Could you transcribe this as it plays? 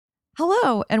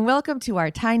Hello, and welcome to our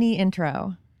tiny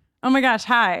intro. Oh my gosh,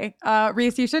 hi.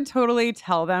 Reese, you should totally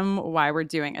tell them why we're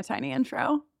doing a tiny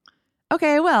intro.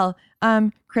 Okay, well,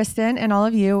 Kristen and all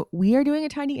of you, we are doing a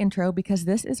tiny intro because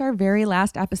this is our very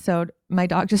last episode. My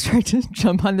dog just tried to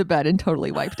jump on the bed and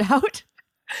totally wiped out.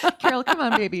 Carol, come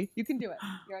on, baby. You can do it.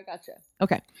 Here, I got you.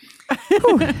 Okay.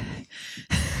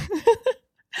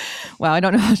 Wow, I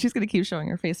don't know how she's going to keep showing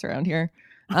her face around here.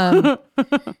 We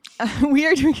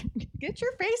are doing, get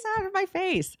your face out of my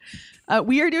face.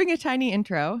 We are doing a tiny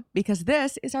intro because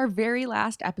this is our very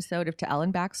last episode of To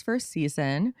Ellen Back's first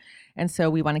season. And so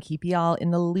we want to keep you all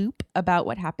in the loop about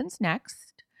what happens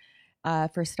next.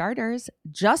 For starters,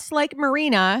 just like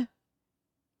Marina.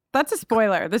 That's a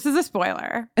spoiler. This is a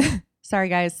spoiler. Sorry,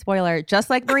 guys. Spoiler. Just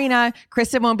like Marina,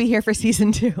 Kristen won't be here for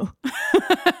season 2.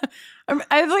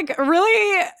 I'm like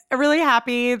really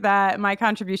happy that my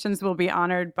contributions will be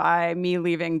honored by me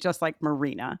leaving just like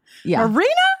Marina. Yeah.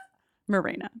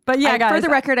 Marina. But yeah, guys. For the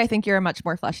record, I think you're a much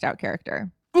more fleshed out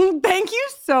character. Thank you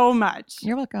so much.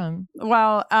 You're welcome.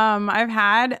 Well, I've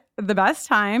had the best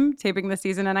time taping this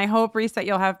season, and I hope, Reese, that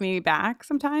you'll have me back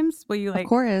sometimes. Will you, like, of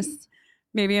course,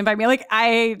 maybe invite me? Like,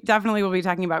 I definitely will be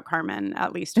talking about Carmen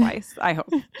at least twice, I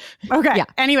hope. Okay. Yeah.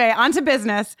 Anyway, on to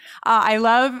business. I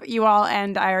love you all,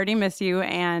 and I already miss you,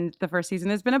 and the first season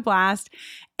has been a blast.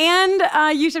 And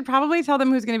you should probably tell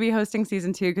them who's going to be hosting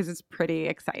season 2 because it's pretty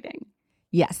exciting.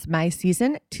 Yes, my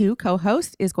season 2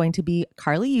 co-host is going to be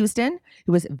Carly Usden,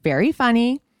 who is very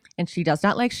funny, and she does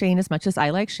not like Shane as much as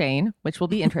I like Shane, which will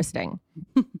be interesting.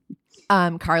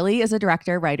 Carly is a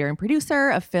director, writer, and producer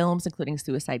of films, including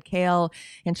Suicide Kale,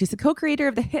 and she's a co-creator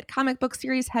of the hit comic book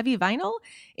series Heavy Vinyl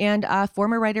and a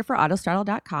former writer for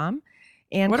Autostraddle.com.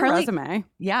 And what Carly, a resume.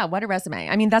 Yeah, what a resume.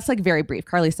 I mean, that's like very brief.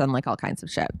 Carly's done like all kinds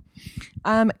of shit.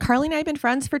 Carly and I have been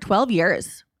friends for 12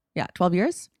 years. Yeah, 12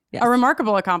 years. Yes. A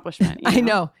remarkable accomplishment. I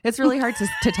know. It's really hard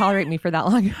to tolerate me for that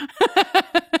long.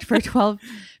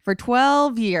 For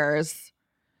 12 years.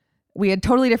 We had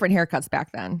totally different haircuts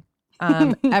back then.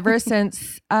 Ever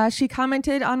since she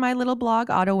commented on my little blog,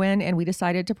 AutoWin, and we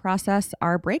decided to process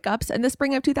our breakups in the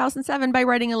spring of 2007 by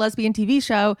writing a lesbian TV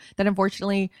show that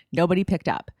unfortunately nobody picked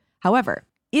up. However,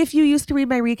 if you used to read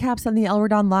my recaps on the L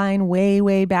Word Online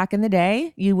way back in the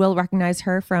day, you will recognize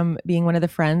her from being one of the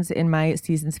friends in my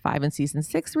seasons 5 and season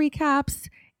 6 recaps.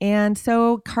 And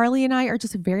so Carly and I are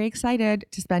just very excited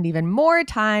to spend even more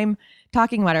time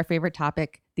talking about our favorite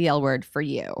topic, the L Word, for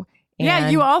you. Yeah,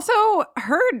 you also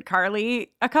heard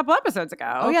Carly a couple episodes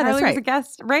ago. Oh, yeah, Carly that's right. was a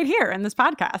guest right here in this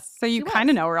podcast. So you kind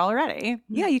of know her already.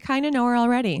 Yeah, you kind of know her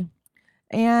already.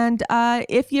 And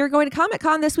if you're going to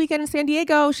Comic-Con this weekend in San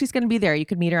Diego, she's going to be there. You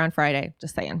could meet her on Friday.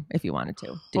 Just saying, if you wanted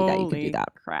to do that, you could do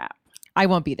that. Crap. I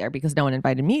won't be there because no one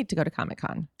invited me to go to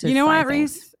Comic-Con. You know what,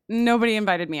 Reese? Nobody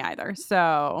invited me either.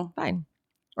 So fine.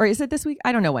 Or is it this week?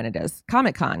 I don't know when it is.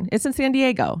 Comic-Con. It's in San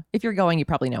Diego. If you're going, you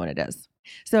probably know when it is.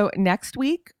 So next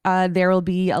week, there will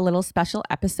be a little special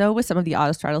episode with some of the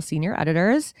Autostraddle senior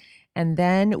editors. And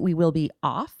then we will be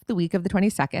off the week of the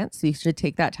 22nd. So you should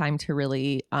take that time to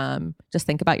really just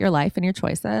think about your life and your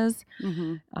choices.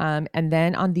 Mm-hmm. And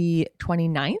then on the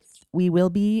 29th, we will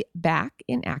be back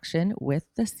in action with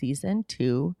the season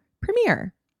 2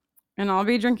 premiere. And I'll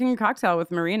be drinking a cocktail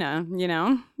with Marina,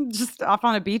 just off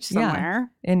on a beach somewhere.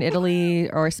 Yeah. In Italy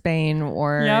or Spain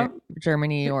or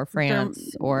Germany or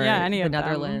France or the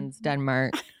Netherlands,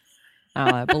 Denmark,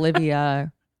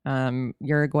 Bolivia,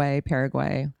 Uruguay,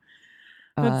 Paraguay.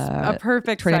 That's a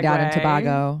perfect Trinidad segue. And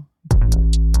Tobago.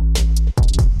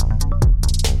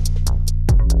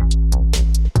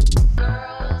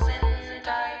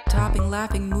 Topping,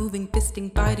 laughing, moving,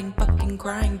 fisting, biting, fucking,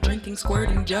 crying, drinking,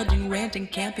 squirting, judging, ranting,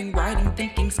 camping, writing,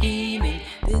 thinking, scheming.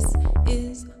 This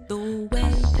is the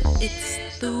way.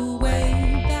 It's the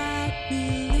way that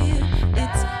we live.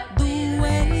 It's the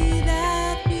way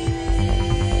that we live.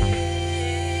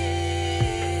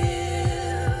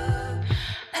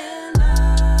 And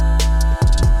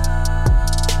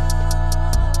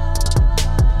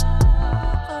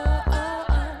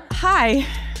Hi.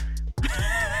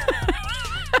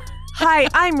 Hi,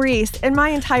 I'm Reese. In my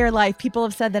entire life, people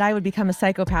have said that I would become a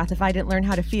psychopath if I didn't learn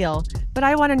how to feel. But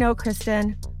I want to know,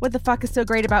 Kristen, what the fuck is so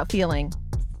great about feeling?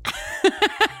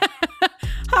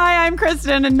 Hi, I'm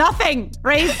Kristen, and nothing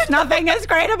is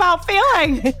great about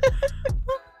feeling.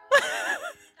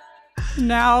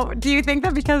 Now, do you think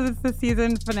that because it's the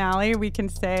season finale, we can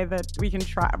say that we can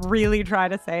really try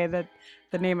to say that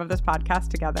the name of this podcast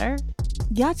together?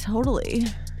 Yeah, totally.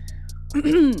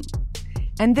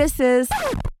 And this is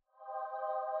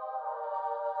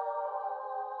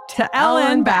To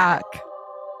Ellen Back.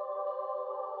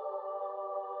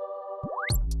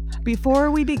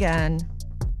 Before we begin,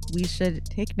 we should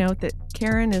take note that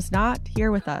Karen is not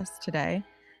here with us today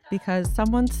because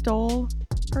someone stole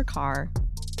her car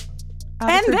out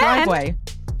of her driveway.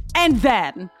 And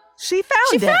then she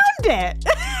found it.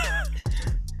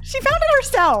 She found it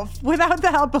herself without the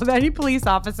help of any police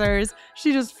officers.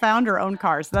 She just found her own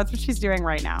car. So that's what she's doing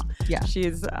right now. Yeah.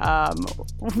 She's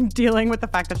dealing with the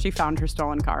fact that she found her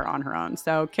stolen car on her own.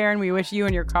 So Karen, we wish you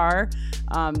and your car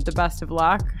the best of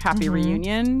luck. Happy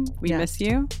reunion. We miss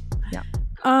you. Yeah.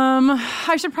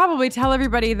 I should probably tell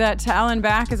everybody that To Ellen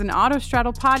Back is an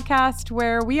Autostraddle podcast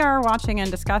where we are watching and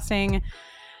discussing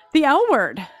the L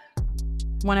Word,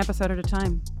 one episode at a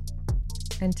time.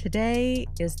 And today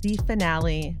is the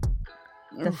finale,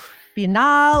 the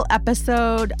finale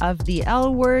episode of the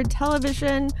L Word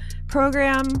television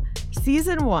program,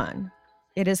 season 1.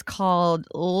 It is called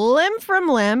Limb from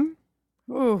Limb.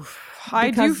 Oof.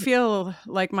 I do feel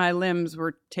like my limbs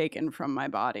were taken from my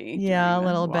body. Yeah, a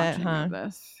little bit, huh?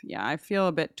 This. Yeah, I feel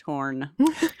a bit torn.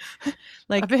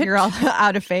 Like you're all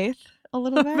out of faith a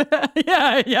little bit?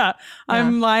 Yeah.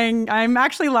 I'm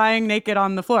actually lying naked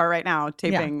on the floor right now,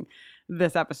 taping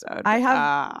this episode. I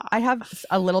have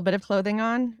a little bit of clothing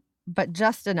on, but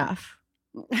just enough.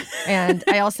 And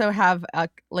I also have a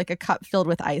cup filled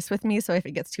with ice with me, so if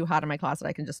it gets too hot in my closet,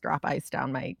 I can just drop ice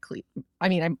down my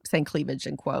I'm saying cleavage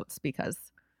in quotes because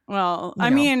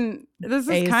this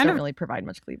is kind of really provide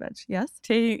much cleavage. Yes,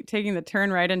 taking the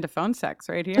turn right into phone sex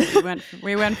right here.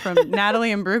 We went from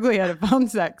Natalie Imbruglia to phone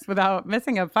sex without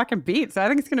missing a fucking beat. So I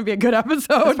think it's going to be a good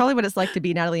episode. That's probably what it's like to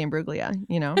be Natalie Imbruglia,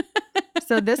 you know.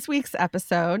 So this week's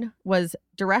episode was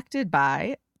directed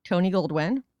by Tony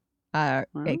Goldwyn,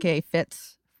 aka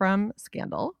Fitz from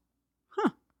Scandal.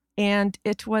 And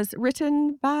it was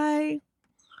written by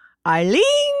Eileen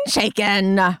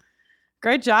Chaikin.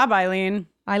 Great job, Eileen.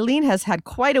 Eileen has had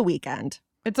quite a weekend.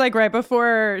 It's like right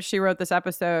before she wrote this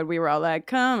episode, we were all like,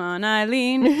 come on,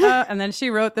 Eileen. And then she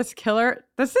wrote this killer.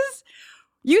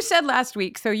 You said last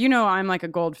week, so you know I'm like a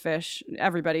goldfish.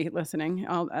 Everybody listening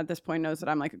at this point knows that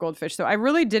I'm like a goldfish. So I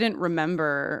really didn't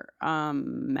remember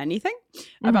anything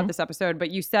about this episode.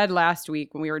 But you said last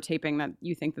week when we were taping that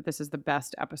you think that this is the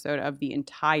best episode of the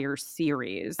entire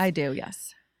series. I do,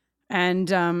 yes.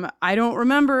 And I don't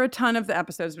remember a ton of the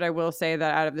episodes, but I will say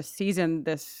that out of the season,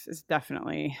 this is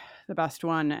definitely the best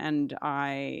one. And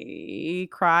I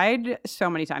cried so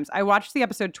many times. I watched the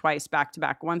episode twice back to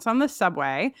back, once on the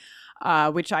subway,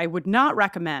 which I would not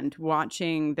recommend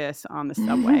watching this on the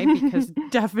subway because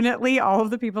definitely all of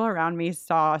the people around me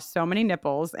saw so many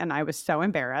nipples and I was so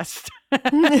embarrassed.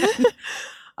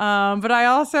 But I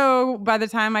also, by the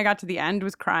time I got to the end,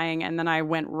 was crying. And then I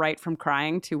went right from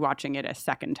crying to watching it a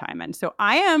second time. And so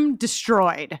I am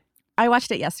destroyed. I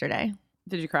watched it yesterday.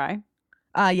 Did you cry?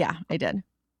 Yeah, I did.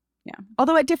 Yeah.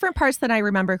 Although at different parts than I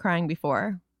remember crying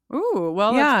before. Ooh,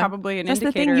 well, that's probably an indicator.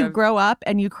 That's the thing. You grow up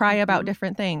and you cry about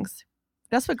different things.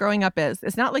 That's what growing up is.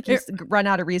 It's not like you run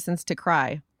out of reasons to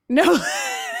cry. No.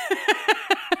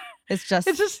 It's just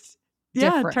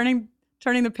different.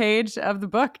 Turning the page of the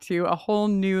book to a whole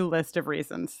new list of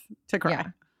reasons to cry. Yeah.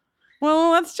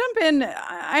 Well, let's jump in.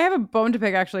 I have a bone to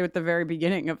pick actually with the very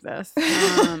beginning of this.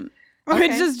 Okay. Which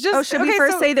is just should we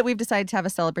first say that we've decided to have a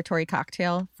celebratory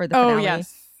cocktail for the finale? Oh,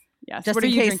 yes. Just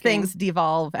in case things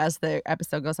devolve as the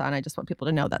episode goes on. I just want people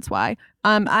to know that's why.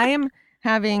 I am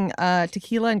having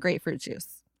tequila and grapefruit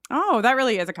juice. Oh, that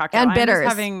really is a cocktail. And bitters. I'm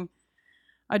just having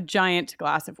a giant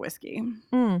glass of whiskey.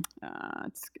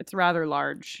 It's rather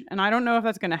large. And I don't know if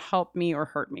that's going to help me or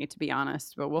hurt me, to be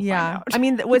honest, but we'll find out. I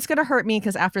mean, what's going to hurt me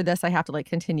because after this, I have to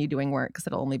continue doing work because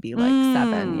it'll only be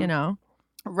 7, you know?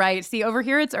 Right. See, over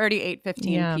here, it's already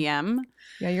 8:15 p.m.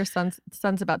 Yeah, your sun's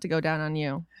about to go down on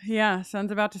you. Yeah,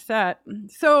 sun's about to set.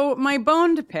 So my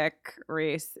bone to pick,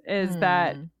 Reese, is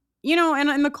that, you know, and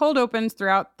in the cold opens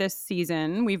throughout this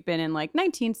season, we've been in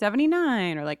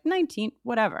 1979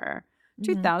 or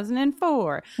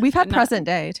 2004. We've had present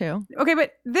day too. Okay,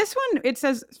 but this one, it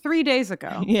says 3 days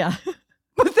ago. Yeah.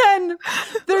 But then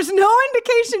there's no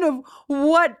indication of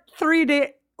what 3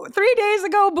 days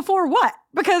ago before what,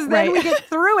 because then we get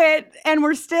through it and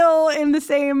we're still in the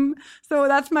same. So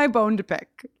that's my bone to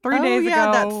pick. 3 days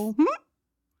ago.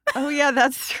 Oh yeah,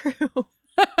 that's true.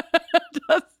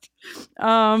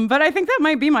 But I think that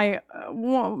might be my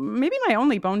maybe my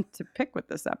only bone to pick with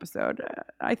this episode.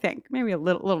 I think maybe a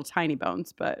little tiny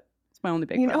bones, but it's my only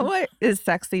big bone. You know what is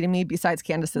sexy to me besides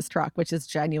Candace's truck, which is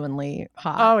genuinely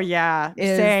hot? Oh yeah,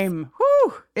 same.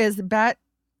 Whew. Is Bet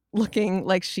looking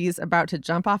like she's about to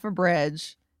jump off a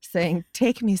bridge, saying,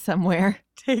 "Take me somewhere."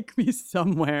 Take me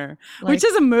somewhere, which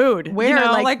is a mood. Where, you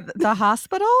know, the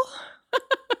hospital?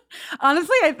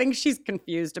 Honestly, I think she's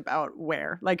confused about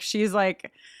where. She's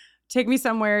take me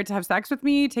somewhere to have sex with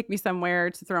me, take me somewhere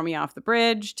to throw me off the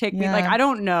bridge, take me like, Yeah. I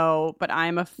don't know, but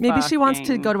I'm a Maybe she wants to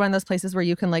fucking- go to one of those places where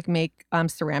you can like make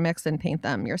ceramics and paint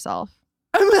them yourself.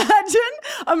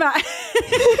 Imagine.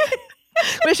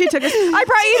 When she took us, I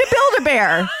brought you to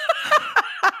Build-A-Bear.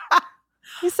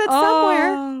 You said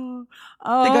somewhere.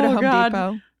 Oh, They go to Home God.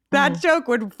 Depot. That joke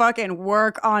would fucking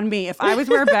work on me. If I was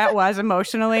where Bet was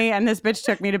emotionally and this bitch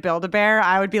took me to Build-A-Bear,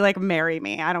 I would be like, marry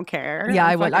me. I don't care. Yeah,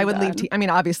 I'm I would fucking leave. done. I mean,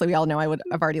 obviously, we all know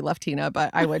I've already left Tina, but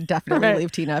I would definitely Right.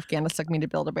 leave Tina if Candace took me to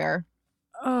Build-A-Bear.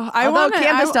 Oh, Although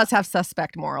Candace does have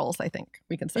suspect morals, I think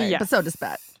we can say, but so does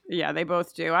Bet. Yeah, they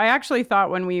both do. I actually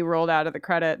thought when we rolled out of the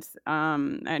credits,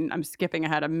 and I'm skipping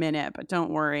ahead a minute, but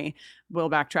don't worry, we'll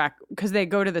backtrack because they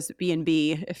go to this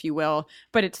B&B, if you will.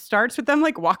 But it starts with them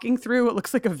like walking through what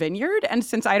looks like a vineyard. And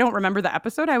since I don't remember the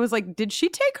episode, I was like, did she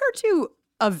take her to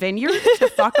a vineyard to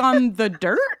fuck on the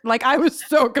dirt? Like, I was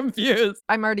so confused.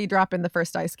 I'm already dropping the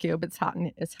first ice cube. It's hot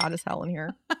as hell in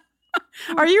here.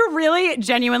 Are you really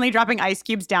genuinely dropping ice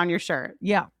cubes down your shirt?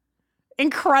 Yeah.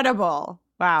 Incredible.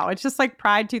 Wow. It's just like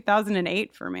Pride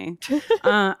 2008 for me.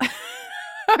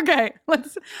 Okay.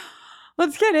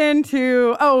 Let's get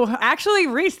into, actually,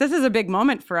 Reese, this is a big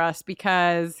moment for us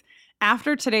because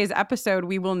after today's episode,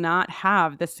 we will not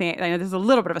have the same, I know this is a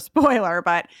little bit of a spoiler,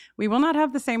 but we will not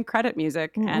have the same credit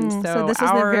music. And so this is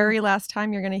the very last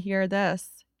time you're going to hear this.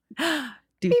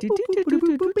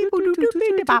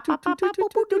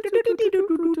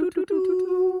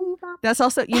 That's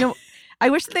also, I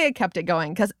wish that they had kept it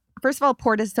going because first of all,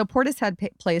 Portishead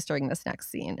plays during this next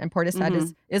scene, and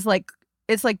Portishead is like,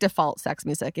 it's like default sex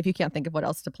music. If you can't think of what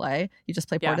else to play, you just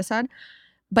play Portishead.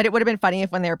 But it would have been funny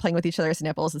if when they were playing with each other's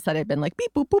nipples, instead it had been like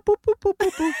beep boop boop boop boop boop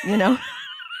boop boop,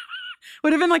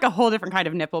 Would have been like a whole different kind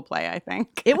of nipple play, I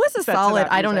think. It was a Set to solid,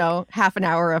 that I don't music. know, half an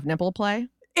hour of nipple play.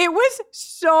 It was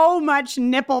so much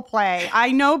nipple play.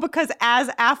 I know because as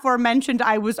aforementioned,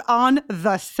 I was on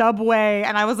the subway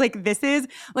and I was like, this is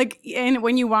like, and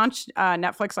when you watch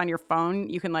Netflix on your phone,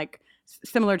 you can like,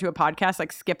 similar to a podcast,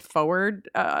 like skip forward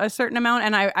a certain amount.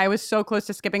 And I was so close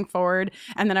to skipping forward.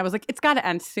 And then I was like, it's got to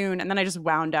end soon. And then I just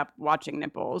wound up watching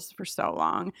nipples for so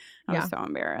long. I was so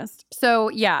embarrassed. So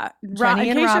yeah, Jenny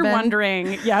in and case Robin. you're wondering,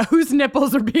 whose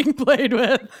nipples are being played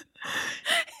with.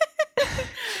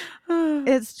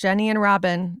 It's Jenny and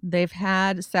Robin. They've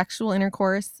had sexual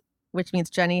intercourse, which means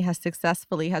Jenny has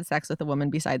successfully had sex with a woman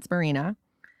besides Marina.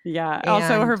 Yeah.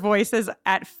 Also, And- her voice is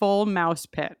at full mouse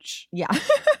pitch. Yeah.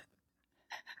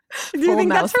 Do you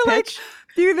think that's her pitch?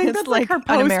 Do you think It's that's like her like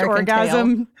an post American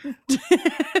orgasm?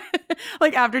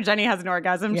 Like after Jenny has an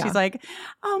orgasm, Yeah. she's like,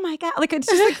 "Oh my god!" Like it's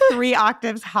just like 3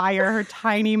 octaves higher. Her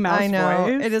tiny mouse I know.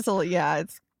 voice. It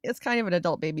is it's kind of an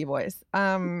adult baby voice.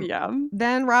 Yeah.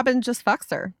 Then Robin just fucks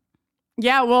her.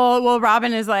 Yeah. Well,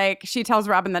 Robin is like, she tells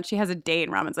Robin that she has a date,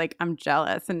 and Robin's like, "I'm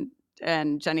jealous,"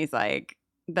 and Jenny's like,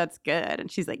 "That's good," and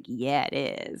she's like, "Yeah, it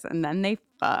is," and then they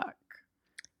fuck.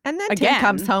 And then Again. Tim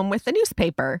comes home with the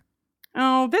newspaper.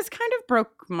 Oh, this kind of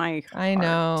broke my heart. I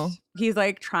know. He's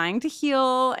like trying to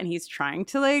heal and he's trying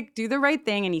to like do the right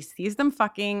thing and he sees them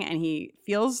fucking and he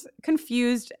feels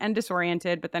confused and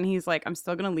disoriented, but then he's like, I'm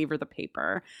still going to leave her the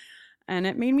paper. And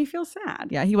it made me feel sad.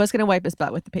 Yeah, he was going to wipe his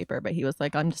butt with the paper, but he was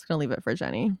like, I'm just going to leave it for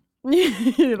Jenny. That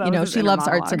was his She inner loves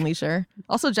arts and monologue. leisure.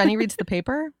 Also, Jenny reads the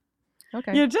paper.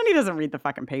 Okay. Yeah, Jenny doesn't read the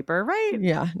fucking paper, right?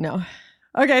 Yeah, no.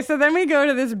 Okay, so then we go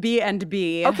to this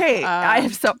B&B. Okay, all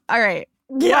right.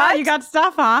 Yeah, What? you got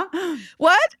stuff, huh?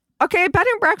 What? Okay, bed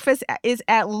and breakfast is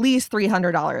at least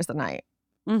 $300 a night.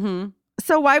 Mm-hmm.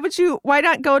 So why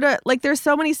not go to, like, there's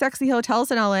so many sexy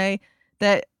hotels in LA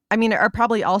that, I mean, are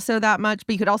probably also that much,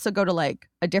 but you could also go to like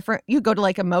you go to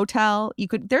like a motel.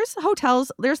 There's hotels,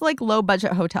 there's like low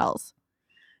budget hotels.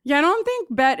 Yeah, I don't think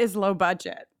Bet is low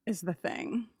budget is the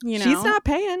thing. You know? She's not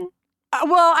paying.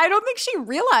 Well, I don't think she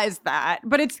realized that,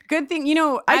 but it's a good thing. You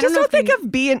know, I just know don't if think you- of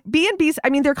B&Bs. I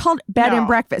mean, they're called bed and No.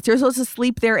 breakfast. You're supposed to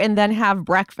sleep there and then have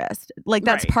breakfast. Like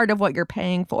that's Right. part of what you're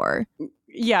paying for.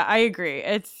 Yeah, I agree.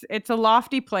 It's a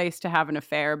lofty place to have an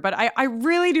affair, but I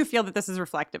really do feel that this is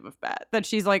reflective of Bet. That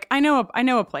she's like, I know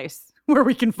a place where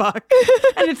we can fuck,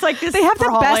 and it's like this. They have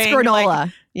the best sprawling, granola.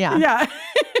 like- yeah. yeah.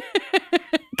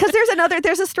 Because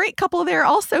there's a straight couple there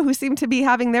also who seem to be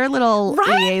having their little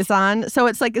Right? liaison. So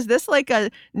it's like, is this like a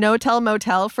no-tell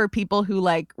motel for people who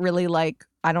like really like,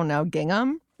 I don't know,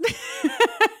 gingham?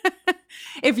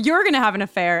 If you're gonna have an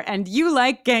affair and you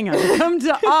like gingham, come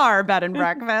to our bed and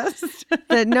breakfast.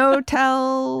 The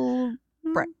no-tell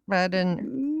bed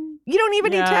and you don't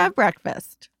even need to Yeah. have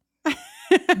breakfast.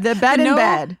 The bed and No-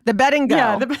 bed. The bed and go.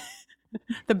 Yeah,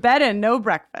 the bed and no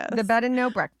breakfast. The bed and no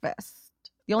breakfast.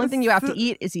 The only thing you have to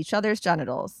eat is each other's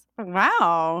genitals.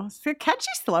 Wow. It's a catchy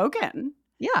slogan.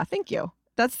 Yeah, thank you.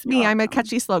 That's me. I'm a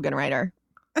catchy slogan writer.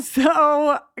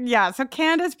 So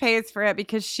Candace pays for it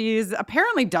because she's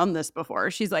apparently done this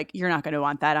before. She's like, you're not going to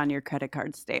want that on your credit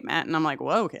card statement. And I'm like,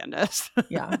 whoa, Candace.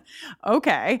 Yeah.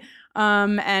 Okay.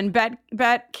 And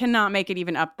Bet cannot make it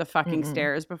even up the fucking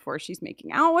stairs before she's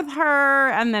making out with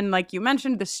her. And then, like you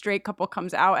mentioned, the straight couple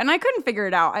comes out. And I couldn't figure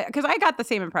it out because I got the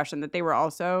same impression that they were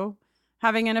also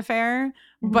having an affair.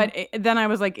 But then I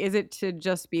was like, is it to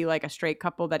just be like a straight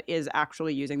couple that is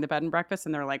actually using the bed and breakfast?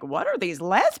 And they're like, what are these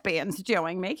lesbians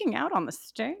doing making out on the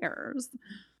stairs?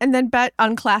 And then Bet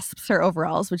unclasps her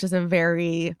overalls, which is a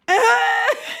very,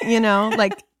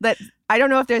 like that. I don't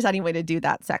know if there's any way to do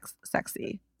that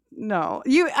sexy. No,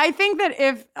 I think that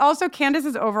if also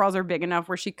Candace's overalls are big enough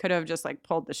where she could have just like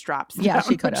pulled the straps down,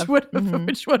 she could have,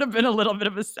 which would have been a little bit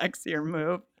of a sexier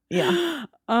move. Yeah.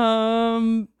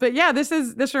 But yeah,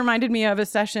 this reminded me of a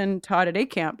session taught at 8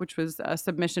 Camp, which was a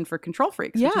submission for control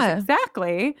freaks. Yeah. Which is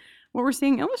exactly what we're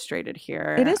seeing illustrated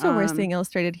here. It is what we're seeing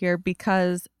illustrated here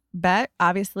because Bet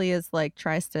obviously is like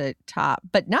tries to top,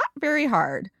 but not very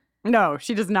hard. No,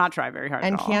 she does not try very hard.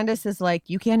 And at all. Candace is like,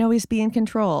 you can't always be in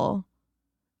control.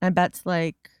 And Bet's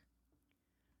like,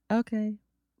 okay.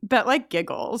 Bet like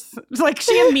giggles. Like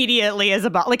she immediately is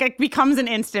about like it becomes an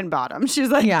instant bottom. She's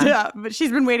like, duh, but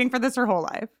she's been waiting for this her whole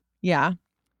life. Yeah.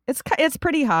 It's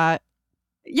pretty hot.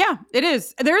 Yeah, it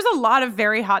is. There's a lot of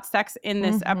very hot sex in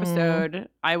this episode.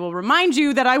 I will remind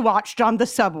you that I watched on the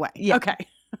subway. Yeah. Okay.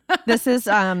 This is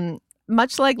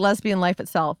much like lesbian life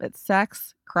itself. It's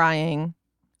sex, crying,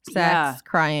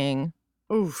 crying,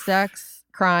 sex,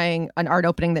 crying, an art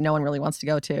opening that no one really wants to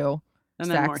go to, and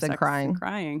sex, then more and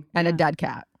crying, and a dead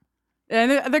cat.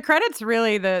 And the credits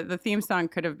really, the theme song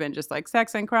could have been just like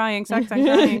sex and crying, sex and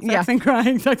crying, sex and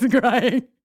crying, sex and crying.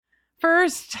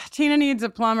 First, Tina needs a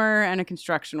plumber and a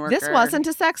construction worker. This wasn't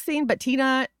a sex scene, but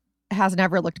Tina has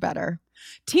never looked better.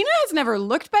 Tina has never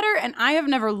looked better, and I have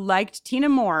never liked Tina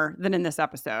more than in this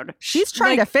episode. She's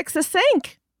trying to fix a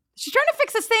sink. She's trying to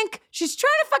fix a sink. She's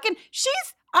trying to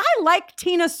I like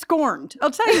Tina scorned. I'll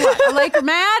tell you what. I like her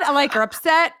mad. I like her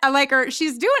upset. I like her.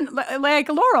 She's doing like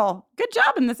Laurel. Good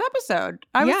job in this episode.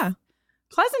 I was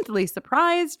pleasantly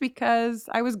surprised because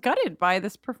I was gutted by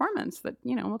this performance that,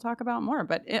 we'll talk about more.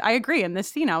 But I agree. In this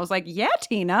scene, I was like, yeah,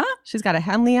 Tina. She's got a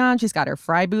Henley on. She's got her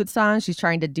fry boots on. She's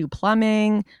trying to do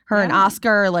plumbing. Her and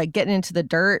Oscar are like getting into the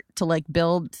dirt to like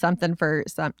build something for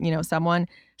some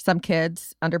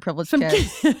kids, underprivileged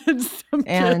kids.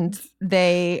 And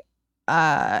they...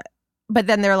 but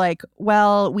then they're like,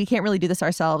 well, we can't really do this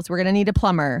ourselves. We're going to need a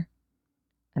plumber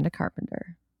and a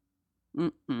carpenter.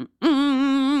 And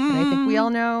I think we all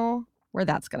know where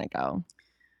that's going to go.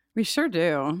 We sure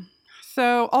do.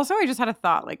 So also I just had a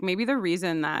thought, like maybe the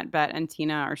reason that Bet and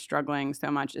Tina are struggling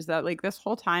so much is that like this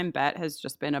whole time Bet has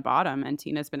just been a bottom and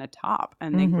Tina's been a top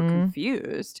and they were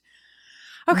confused.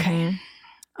 Okay.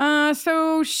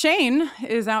 So Shane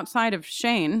is outside of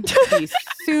Shane, the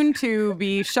soon to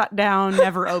be shut down,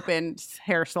 never opened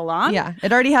hair salon. Yeah,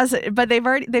 it already has, but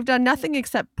they've done nothing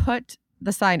except put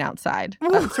the sign outside,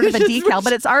 sort of a decal,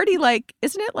 but it's already like,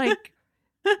 isn't it like?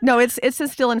 No, it's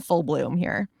still in full bloom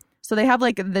here. So they have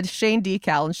like the Shane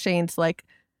decal, and Shane's like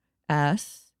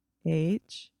SHA.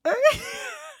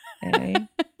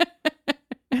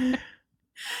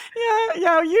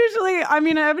 Yeah. Usually, I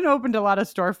mean, I haven't opened a lot of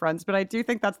storefronts, but I do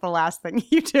think that's the last thing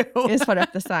you do is put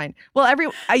up the sign. Well,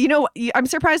 I'm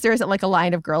surprised there isn't like a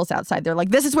line of girls outside. They're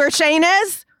like, "This is where Shane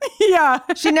is." Yeah,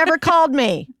 she never called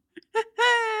me.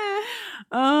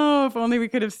 Oh, if only we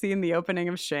could have seen the opening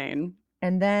of Shane.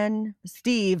 And then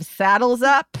Steve saddles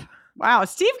up. Wow,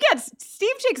 Steve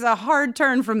takes a hard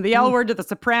turn from the L word to the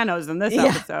Sopranos in this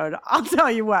episode. I'll tell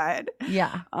you what.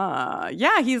 Yeah.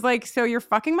 He's like, so you're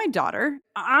fucking my daughter.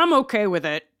 I'm okay with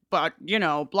it, but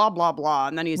blah blah blah.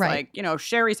 And then he's like,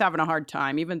 Sherry's having a hard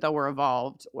time, even though we're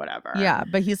evolved, whatever. Yeah,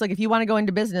 but he's like, if you want to go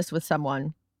into business with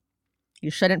someone, you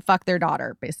shouldn't fuck their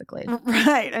daughter, basically.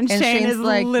 Right. And Shane is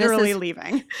like, literally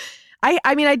leaving.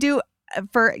 I mean, I do.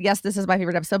 This is my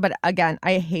favorite episode, but again,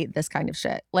 I hate this kind of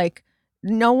shit. Like,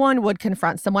 no one would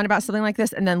confront someone about something like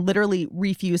this and then literally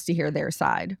refuse to hear their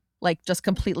side. Like, just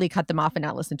completely cut them off and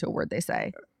not listen to a word they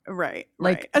say. Right.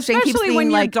 Like, especially Shane keeps being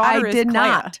when like, your daughter I did is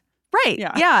not. Right.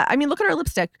 Yeah. I mean, look at her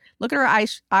lipstick. Look at her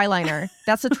eyeliner.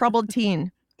 That's a troubled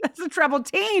teen. That's a troubled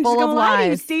teen. Full She's gonna of lie to you,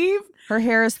 lies. Steve. Her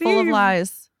hair is full of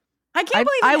lies. I can't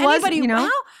believe anybody.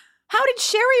 How did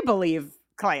Sherry believe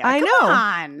Clea? I know. Come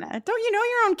on. Don't you know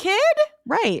your own kid?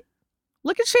 Right.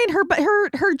 Look at Shane.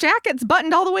 Her jacket's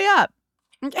buttoned all the way up.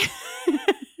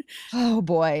 Oh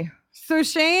boy. So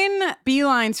Shane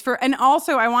beelines for, and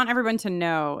also I want everyone to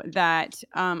know that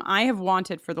I have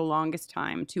wanted for the longest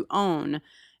time to own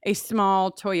a small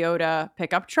Toyota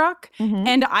pickup truck. Mhm.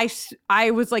 And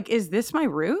I was like, is this my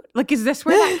route? Like, is this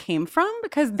where that came from?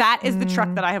 Because that is the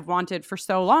truck that I have wanted for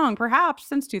so long, perhaps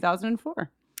since 2004.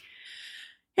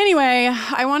 Anyway,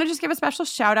 I want to just give a special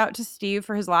shout out to Steve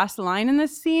for his last line in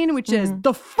this scene, which is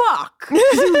the fuck. He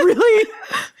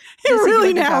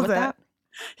really nails it.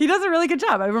 He does a really good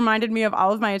job. It reminded me of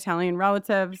all of my Italian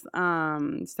relatives.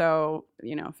 So,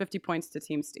 50 points to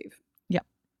Team Steve. Yep.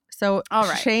 So all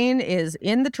right. Shane is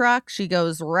in the truck. She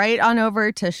goes right on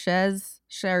over to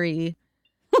Sherry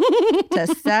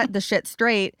to set the shit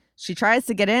straight. She tries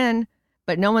to get in,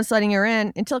 but no one's letting her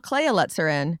in until Clea lets her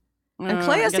in. And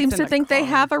Clea seems to think they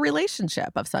have a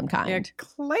relationship of some kind. Yeah,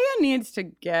 Clea needs to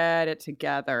get it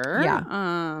together. Yeah.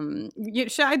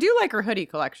 I do like her hoodie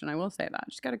collection. I will say that.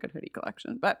 She's got a good hoodie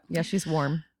collection. But yeah, she's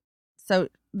warm. So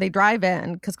they drive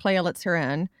in because Clea lets her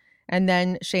in. And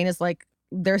then Shane is like,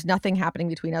 there's nothing happening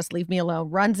between us. Leave me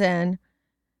alone. Runs in.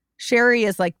 Sherry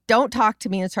is like, don't talk to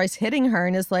me, and starts hitting her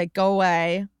and is like, go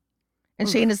away. And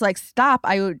Shane is like, stop.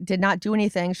 I did not do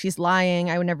anything. She's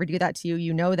lying. I would never do that to you.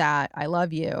 You know that. I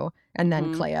love you. And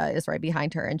then Clea is right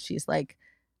behind her. And she's like,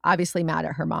 obviously mad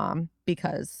at her mom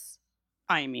because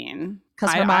her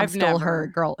mom stole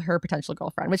her potential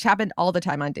girlfriend, which happened all the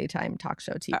time on daytime talk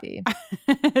show TV.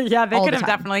 Yeah, they could have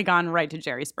definitely gone right to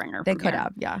Jerry Springer. They could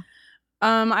have, yeah.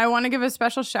 I want to give a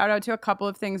special shout out to a couple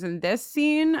of things in this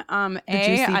scene. The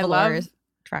juicy I love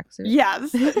tracksuit.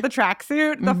 Yes, the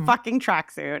tracksuit, the fucking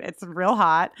tracksuit. It's real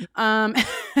hot.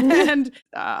 And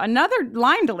another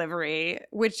line delivery,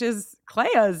 which is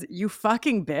Clea's, you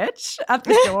fucking bitch, at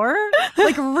the door.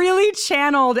 Like really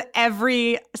channeled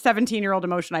every 17-year-old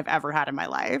emotion I've ever had in my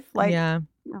life. Like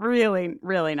really,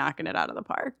 really knocking it out of the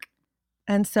park.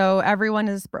 And so everyone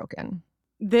is broken.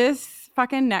 This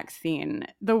fucking next scene,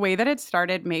 the way that it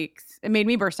started made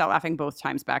me burst out laughing both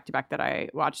times back to back that I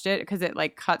watched it, because it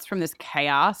like cuts from this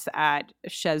chaos at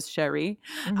Chez Sherry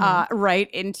right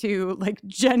into like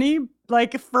Jenny,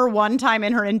 like for one time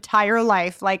in her entire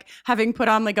life, like having put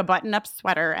on like a button-up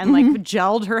sweater and like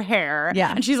gelled her hair.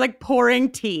 Yeah. And she's like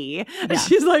pouring tea. Yeah. And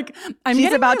she's like,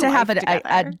 she's about to have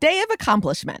a day of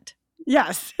accomplishment.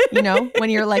 Yes.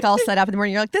 When you're like all set up in the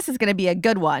morning, you're like, this is going to be a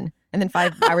good one. And then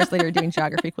 5 hours later, doing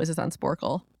geography quizzes on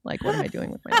Sporkle. Like, what am I doing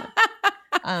with my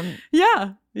life?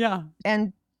 Yeah.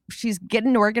 And she's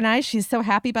getting organized. She's so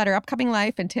happy about her upcoming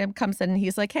life. And Tim comes in and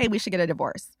he's like, hey, we should get a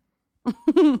divorce.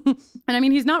 And I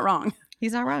mean, he's not wrong.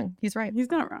 He's not wrong. He's right. He's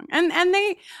not wrong. And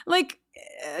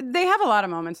they have a lot of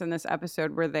moments in this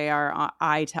episode where they are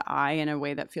eye to eye in a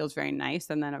way that feels very nice.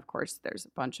 And then, of course, there's a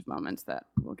bunch of moments that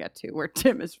we'll get to where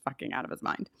Tim is fucking out of his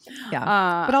mind.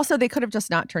 Yeah. But also, they could have just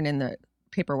not turned in the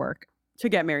paperwork to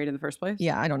get married in the first place.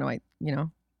 Yeah, I don't know.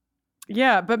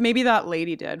 Yeah, but maybe that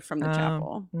lady did from the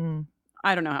chapel.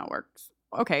 I don't know how it works.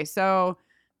 Okay, so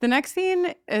the next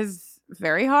scene is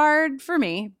very hard for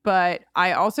me, but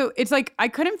it's like I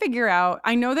couldn't figure out.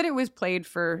 I know that it was played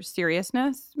for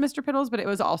seriousness, Mr. Piddles, but it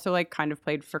was also like kind of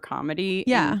played for comedy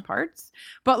in parts.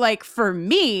 But like for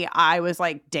me, I was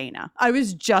like Dana. I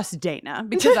was just Dana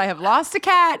because I have lost a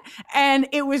cat, and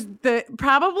it was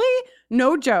probably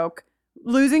no joke.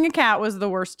 Losing a cat was the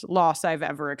worst loss I've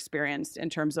ever experienced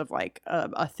in terms of like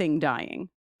a thing dying.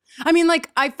 I mean, like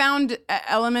I found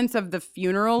elements of the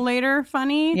funeral later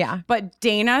funny. Yeah. But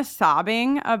Dana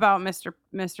sobbing about Mr.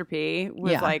 P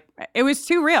was like, it was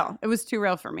too real. It was too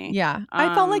real for me. Yeah.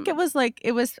 I felt like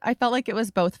I felt like it was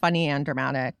both funny and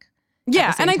dramatic.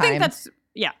 Yeah. And I think that's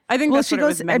what it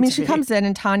was meant to she be. comes in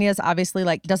and Tanya's obviously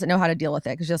like doesn't know how to deal with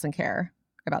it because she doesn't care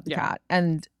about the cat.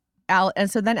 And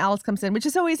so then Alice comes in, which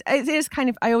is always, it is kind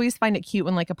of, I always find it cute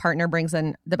when like a partner brings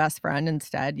in the best friend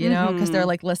instead, because they're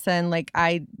like, listen, like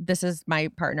this is my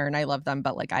partner and I love them,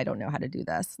 but like, I don't know how to do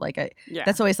this. Like,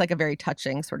 that's always like a very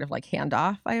touching sort of like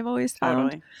handoff I have always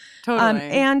found. Totally.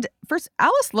 And first,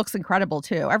 Alice looks incredible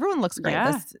too. Everyone looks great.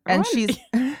 Yeah.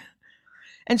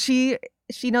 And she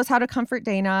knows how to comfort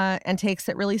Dana and takes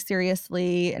it really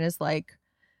seriously and is like,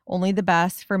 only the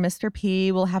best for Mr.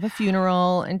 P. We'll have a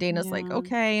funeral. And Dana's like,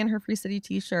 okay, in her Free City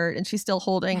t-shirt. And she's still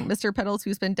holding Mr. Piddles,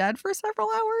 who's been dead for several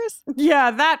hours.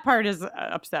 Yeah, that part is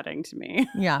upsetting to me.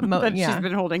 Yeah. She's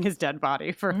been holding his dead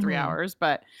body for 3 hours.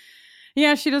 But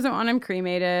yeah, she doesn't want him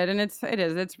cremated. And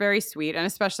it's very sweet. And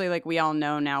especially like we all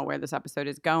know now where this episode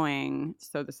is going.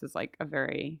 So this is like a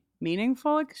very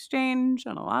meaningful exchange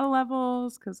on a lot of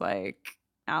levels. Because like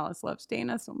Alice loves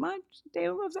Dana so much.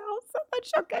 Dana loves Alice so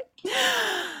much. Okay.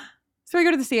 So we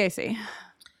go to the CAC.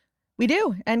 We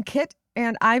do. And Kit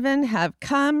and Ivan have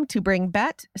come to bring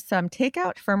Bet some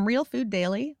takeout from Real Food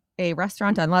Daily, a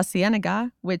restaurant on La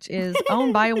Cienega, which is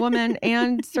owned by a woman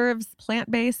and serves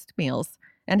plant-based meals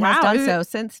and has done so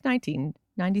since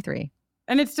 1993.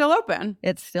 And it's still open.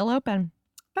 It's still open.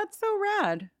 That's so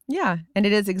rad. Yeah. And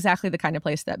it is exactly the kind of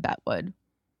place that Bet would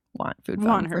want food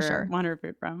from, for sure. Want her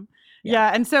food from.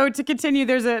 Yeah. And so to continue,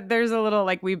 there's a little,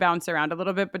 like, we bounce around a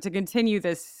little bit, but to continue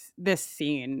this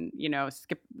scene, you know,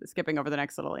 skipping over the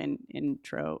next little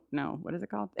intro. No, what is it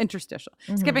called? Interstitial.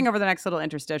 Mm-hmm. Skipping over the next little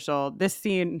interstitial. This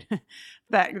scene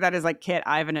that is like Kit,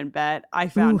 Ivan, and Bet, I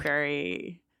found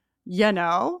very, you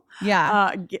know.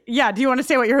 Yeah. Yeah. Do you want to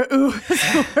say what your ooh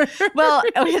is? Well,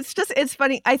 it's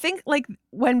funny. I think, like,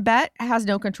 when Bet has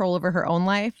no control over her own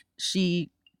life,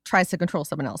 she tries to control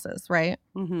someone else's, right?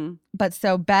 Mm-hmm. But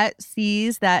so Bet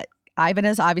sees that Ivan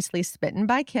is obviously smitten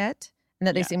by Kit and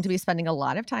that they seem to be spending a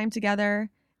lot of time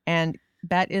together. And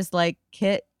Bet is like,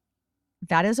 Kit,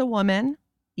 that is a woman,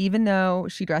 even though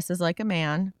she dresses like a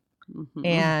man. Mm-hmm.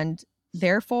 And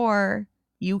therefore,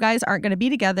 you guys aren't going to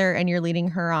be together and you're leading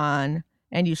her on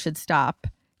and you should stop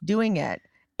doing it.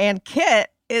 And Kit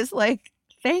is like,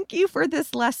 thank you for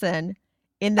this lesson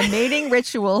in the mating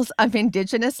rituals of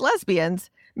Indigenous lesbians.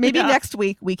 Maybe next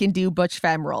week we can do butch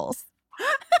femme roles.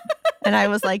 And I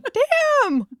was like,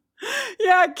 damn.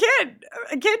 Yeah,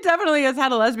 Kit definitely has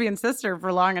had a lesbian sister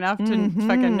for long enough to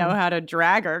fucking know how to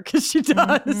drag her, because she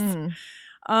does.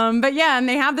 Mm-hmm. But yeah, and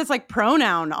they have this like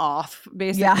pronoun off,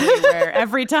 basically, where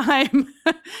every time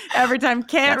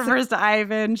Kit refers to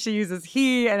Ivan, she uses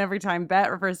he, and every time Bet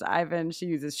refers to Ivan, she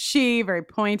uses she, very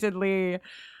pointedly.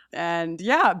 And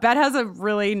yeah, Bet has a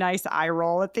really nice eye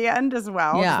roll at the end as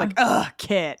well. Yeah. She's like, ugh,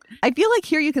 Kit. I feel like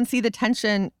here you can see the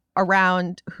tension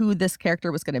around who this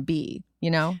character was going to be,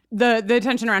 you know? The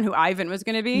tension around who Ivan was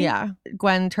going to be? Yeah.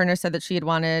 Gwen Turner said that she had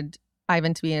wanted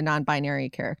Ivan to be a non-binary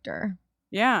character.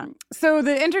 Yeah. So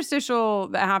the interstitial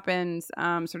that happens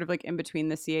sort of like in between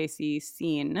the CAC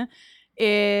scene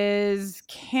is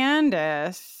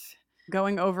Candace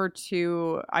going over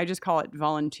to, I just call it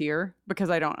volunteer because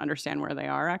I don't understand where they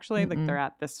are actually. Like they're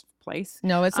at this place.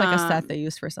 No, it's like a set they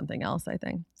used for something else, I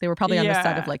think. They were probably on the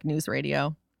set of like news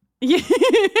radio. Yeah.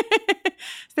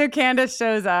 So Candace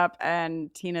shows up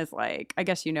and Tina's like, I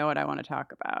guess you know what I want to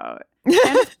talk about.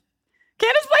 Candace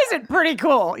plays it pretty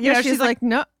cool. You know, she's like,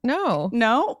 no,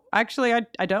 actually,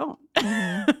 I don't.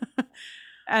 Mm-hmm.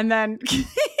 And then,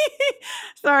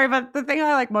 sorry, but the thing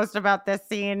I like most about this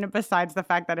scene, besides the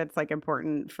fact that it's like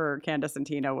important for Candace and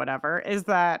Tina, whatever, is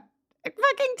that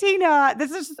fucking Tina,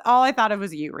 this is just all I thought of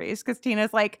was you, Reese, because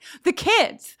Tina's like, the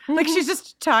kids. Like, she's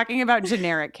just talking about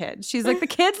generic kids. She's like, the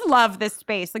kids love this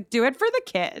space. Like, do it for the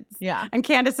kids. Yeah. And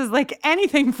Candace is like,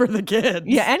 anything for the kids.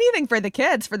 Yeah, anything for the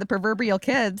kids, for the proverbial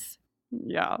kids.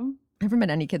 Yeah. Never met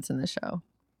any kids in the show.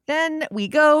 Then we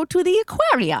go to the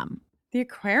aquarium. The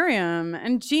aquarium.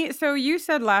 And Jean, so you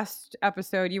said last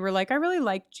episode, you were like, I really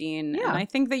like Jean. Yeah. And I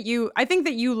think that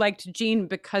you liked Jean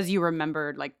because you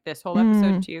remembered like this whole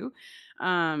episode too.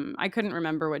 I couldn't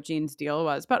remember what Jean's deal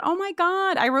was, but oh my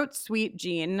God, I wrote sweet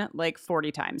Jean like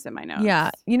 40 times in my notes.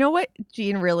 Yeah. You know what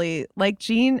Jean really, like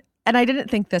Jean, and I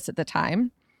didn't think this at the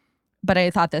time, but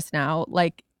I thought this now,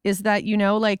 like, is that, you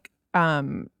know, like,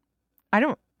 I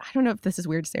don't know if this is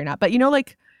weird to say or not, but you know,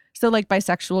 like, so like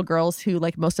bisexual girls who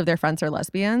like most of their friends are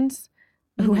lesbians,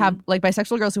 who have like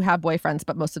bisexual girls who have boyfriends,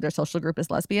 but most of their social group is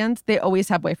lesbians. They always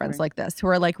have boyfriends like this who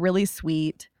are like really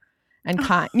sweet and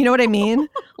kind. You know what I mean?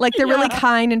 Like they're really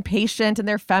kind and patient and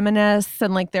they're feminists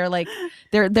and like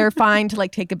they're fine to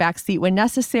like take a back seat when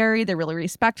necessary. They're really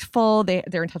respectful. They're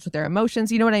in touch with their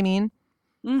emotions. You know what I mean?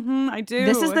 Mm-hmm, I do.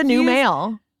 This is the new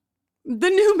male. The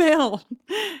new male.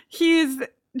 He's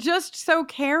just so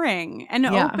caring and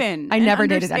open. I never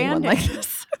dated anyone like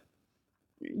this.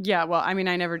 Yeah, well, I mean,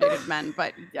 I never dated men,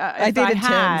 but I dated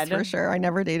Tims for sure. I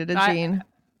never dated a Jean.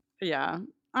 Yeah.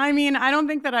 I mean, I don't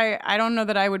know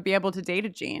that I would be able to date a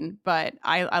Jean, but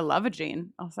I love a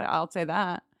Jean. I'll say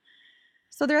that.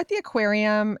 So they're at the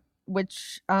aquarium,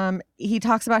 which he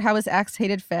talks about how his ex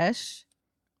hated fish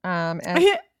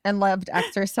and loved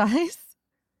exercise.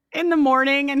 In the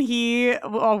morning, and he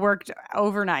worked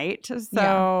overnight.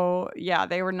 So, yeah,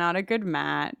 they were not a good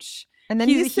match. And then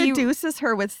he seduces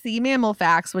her with sea mammal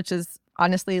facts, which is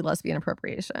honestly lesbian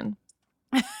appropriation.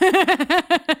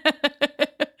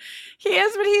 He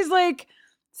is, but he's like,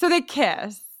 so they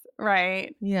kiss,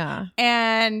 right? Yeah.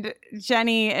 And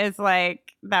Jenny is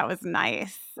like, that was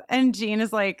nice. And Gene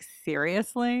is like,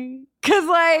 seriously? Because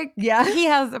like, Yeah. he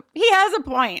has a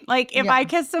point. Like, if Yeah. I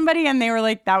kissed somebody and they were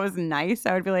like, that was nice,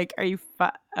 I would be like, are you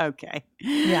okay?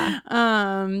 Yeah.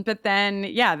 But then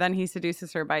he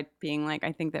seduces her by being like,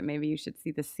 I think that maybe you should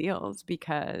see the seals,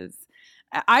 because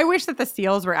I wish that the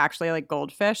seals were actually like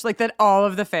goldfish, like that all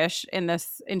of the fish in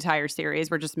this entire series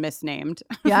were just misnamed.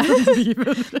 Yeah.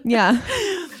 Yeah.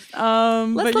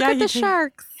 Let's look at the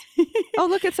sharks. Oh,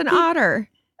 look, it's an otter.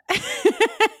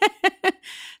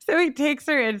 So he takes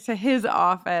her into his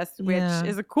office, which Yeah.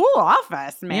 is a cool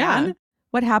office, man. Yeah.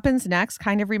 What happens next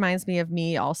kind of reminds me of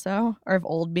me also, or of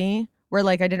old me, where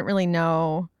like I didn't really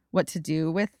know what to do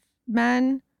with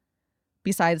men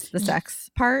besides the sex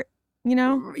part, you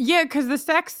know? Yeah, because the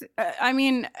sex, I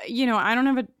mean, you know, I don't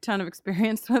have a ton of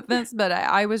experience with this, but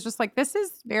I was just like, this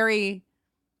is very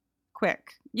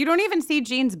quick. You don't even see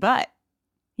Gene's butt.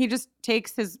 He just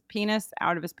takes his penis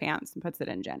out of his pants and puts it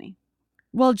in Jenny.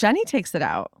 Well, Jenny takes it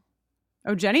out.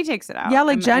 Oh, Jenny takes it out. Yeah,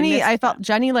 like Jenny, I felt that.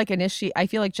 Jenny like I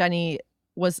feel like Jenny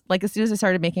was like, as soon as I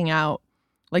started making out,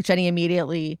 like Jenny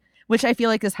immediately, which I feel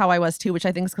like is how I was too, which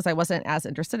I think is because I wasn't as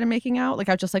interested in making out. Like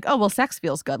I was just like, oh, well, sex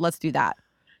feels good. Let's do that.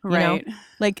 You Right. know?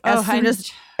 Like as soon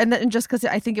as, and then just because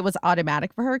I think it was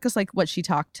automatic for her, because like what she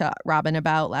talked to Robin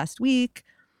about last week.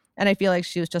 And I feel like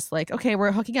she was just like, okay,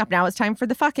 we're hooking up. Now it's time for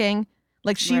the fucking.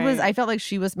 Like she was, I felt like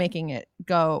she was making it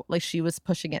go, like she was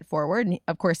pushing it forward. And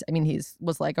of course, I mean,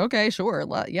 was like, okay, sure.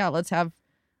 Let's have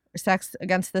sex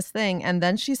against this thing. And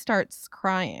then she starts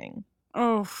crying.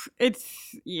 Oh, this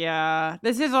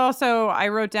is also, I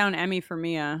wrote down Emmy for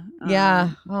Mia. Yeah.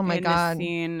 Oh my in God. This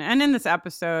scene and in this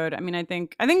episode. I mean, I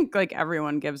think like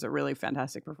everyone gives a really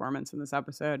fantastic performance in this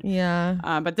episode.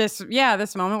 Yeah. But this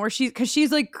moment where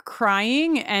she's like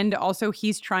crying, and also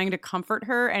he's trying to comfort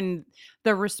her, and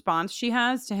the response she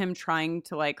has to him trying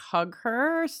to like hug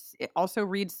her, it also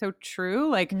reads so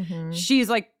true. Like she's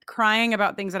like crying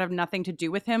about things that have nothing to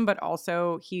do with him, but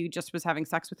also he just was having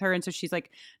sex with her, and so she's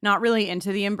like not really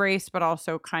into the embrace, but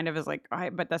also kind of is like,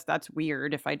 but that's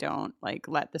weird if I don't like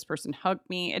let this person hug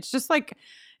me. It's just like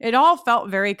it all felt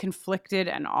very conflicted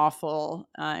and awful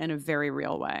in a very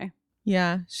real way.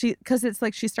 Yeah. Because it's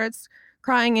like she starts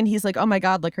crying and he's like, oh my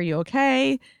God, like, are you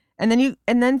okay? And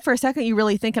then for a second you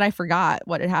really think, and I forgot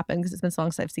what had happened because it's been so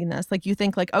long since I've seen this. Like you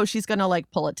think like, oh, she's gonna like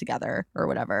pull it together or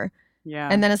whatever. Yeah.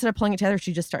 And then instead of pulling it together,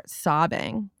 she just starts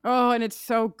sobbing. Oh, and it's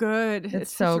so good.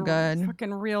 It's so good.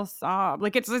 Fucking real sob.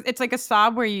 Like it's like a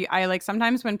sob where I like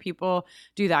sometimes when people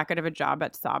do that good of a job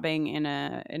at sobbing in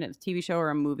a TV show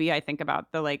or a movie, I think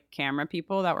about the like camera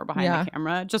people that were behind the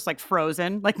camera, just like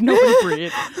frozen, like nobody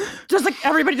breathed. Just like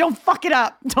everybody, don't fuck it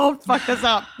up. Don't fuck this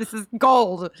up. This is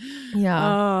gold.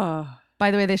 Yeah. By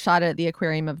the way, they shot it at the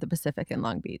Aquarium of the Pacific in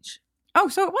Long Beach. Oh,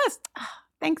 so it was.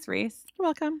 Thanks, Reese. You're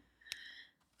welcome.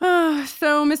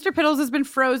 So Mr. Piddles has been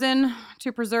frozen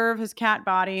to preserve his cat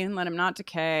body and let him not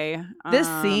decay. This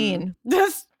scene.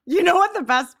 You know what the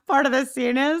best part of this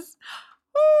scene is?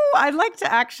 Ooh, I'd like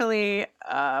to actually,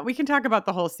 we can talk about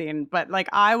the whole scene, but like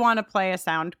I want to play a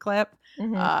sound clip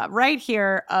right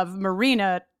here of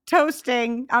Marina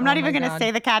toasting. I'm not even going to say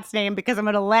the cat's name because I'm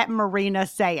going to let Marina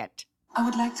say it. I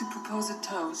would like to propose a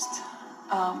toast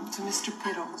to Mr.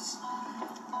 Piddles.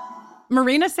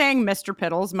 Marina saying Mr.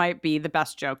 Piddles might be the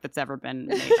best joke that's ever been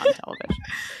made on television.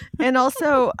 And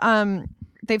also,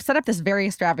 they've set up this very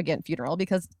extravagant funeral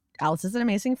because Alice is an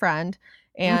amazing friend.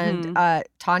 And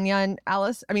Tanya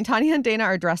and Dana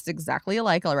are dressed exactly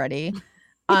alike already.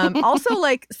 Also,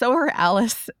 like, so are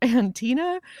Alice and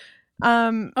Tina.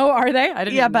 Oh, are they? I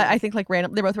didn't. Yeah, but I think like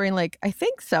random. They're both wearing like, I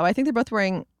think so. I think they're both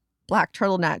wearing black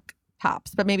turtleneck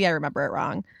tops, but maybe I remember it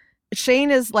wrong.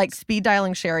 Shane is like speed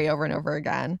dialing Sherry over and over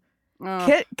again.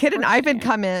 Oh, Kit and Ivan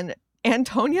come in.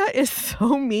 Antonia is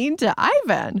so mean to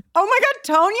Ivan. Oh my God,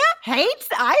 Tonya hates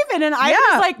Ivan, and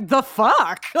Ivan's like, the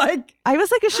fuck? Like, I was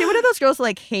like, is she one of those girls who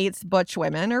like hates butch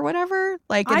women or whatever?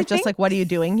 Like, and it's just like, what are you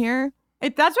doing here?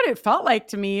 That's what it felt like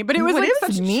to me, but it was like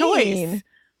such a choice.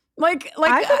 Like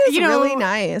Ivan is really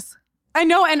nice. I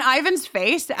know, and Ivan's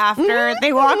face after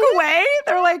they walk away,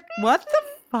 they're like, what the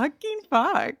fucking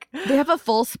fuck? They have a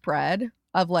full spread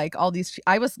of like all these.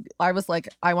 I was like,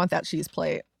 I want that cheese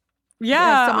plate.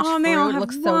 Yeah, so much fruit. they all It have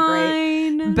looks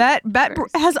wine. so great. Bet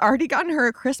has already gotten her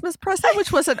a Christmas present,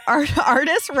 which was an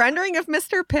artist rendering of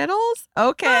Mr. Piddles.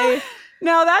 Okay,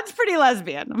 no, that's pretty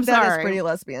lesbian. I'm sorry, that is pretty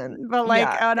lesbian. But like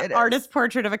an artist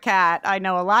portrait of a cat, I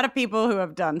know a lot of people who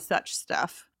have done such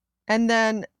stuff. And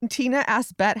then Tina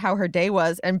asks Bet how her day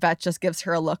was, and Bet just gives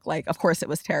her a look like, of course it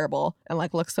was terrible, and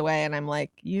like looks away. And I'm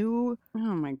like, you. Oh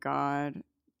my God.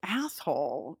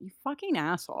 asshole. You fucking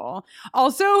asshole.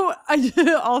 Also,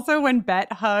 when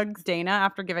Bet hugs Dana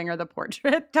after giving her the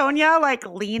portrait, Tonya like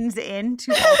leans in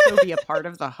to also be a part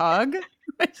of the hug,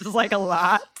 which is like a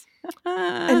lot.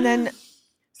 And then,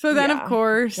 so then yeah, of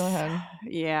course, go ahead.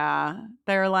 Yeah,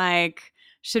 they're like,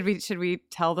 should we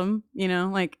tell them? You know,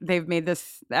 like they've made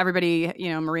this. Everybody, you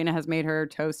know, Marina has made her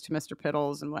toast to Mr.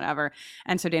 Piddles and whatever.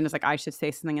 And so Dana's like, I should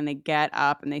say something. And they get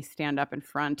up and they stand up in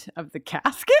front of the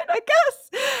casket, I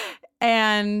guess.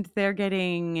 And they're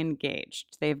getting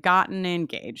engaged. They've gotten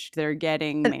engaged. They're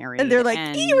getting married. And they're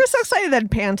like, you were so excited. Then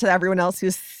pan to everyone else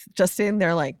who's just sitting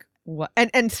there like, what?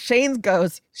 And Shane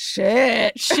goes,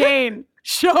 shit. Shane.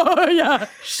 Sure, yeah.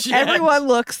 Shit. Everyone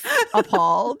looks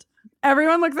appalled.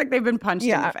 Everyone looks like they've been punched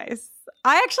in the face.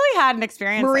 I actually had an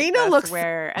experience. Marina like this looks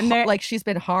where, like she's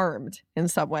been harmed in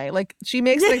some way. Like she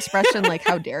makes an expression like,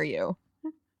 how dare you?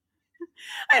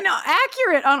 I know,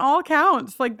 accurate on all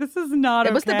counts. Like this is not.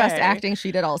 It was the best acting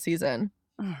she did all season.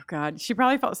 Oh God, she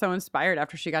probably felt so inspired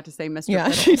after she got to say Mr. Yeah,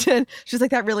 Piddles. she did. She's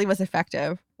like, that really was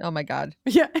effective. Oh my God.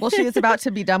 Yeah. Well, she is about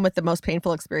to be done with the most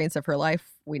painful experience of her life.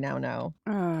 We now know.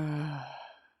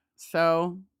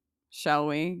 So, shall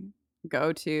we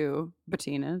go to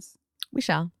Bettina's? We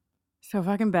shall. So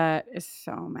fucking Bet is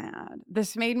so mad.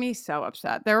 This made me so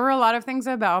upset. There were a lot of things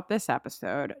about this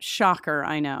episode, shocker,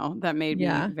 I know, that made me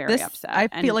very upset. I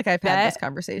feel like I've had this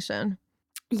conversation.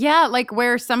 Yeah, like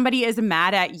where somebody is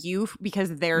mad at you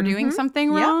because they're doing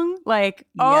something wrong. Like,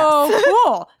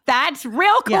 cool. That's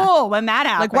real cool when that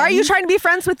happens. Like, why are you trying to be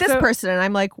friends with this person? And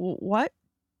I'm like, what?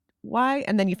 Why?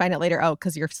 And then you find out later, oh,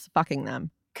 because you're fucking them.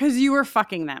 Because you were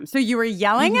fucking them. So you were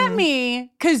yelling at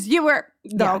me because you were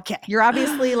okay. You're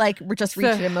obviously like, we're just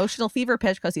reaching an emotional fever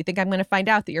pitch because you think I'm going to find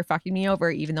out that you're fucking me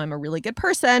over, even though I'm a really good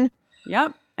person.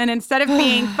 Yep. And instead of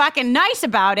being fucking nice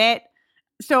about it,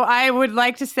 so I would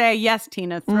like to say, yes,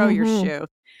 Tina, throw your shoe.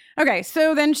 Okay.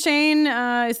 So then Shane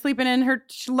is sleeping in her,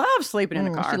 she loves sleeping in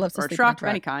a car. She loves to or sleep a truck in a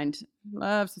of any kind.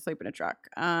 Loves to sleep in a truck.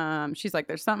 She's like,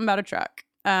 there's something about a truck.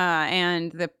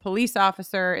 And the police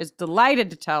officer is delighted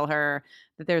to tell her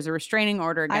that there's a restraining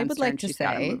order against I would her like and to she's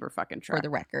got to say, move her fucking truck. for the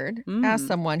record, as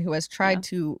someone who has tried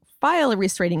to file a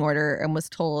restraining order and was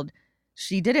told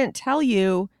she didn't tell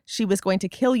you she was going to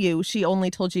kill you. She only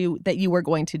told you that you were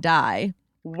going to die.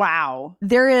 Wow.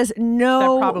 There is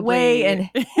no way in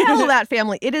hell that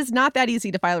family. It is not that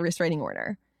easy to file a restraining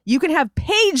order. You can have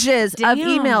pages of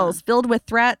emails filled with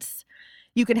threats.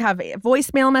 You can have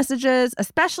voicemail messages,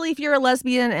 especially if you're a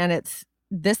lesbian and it's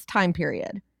this time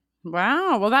period.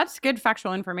 Wow. Well, that's good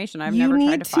factual information. I've never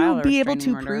tried to file a restraining order. You need to be able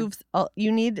to prove,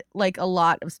 you need like a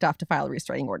lot of stuff to file a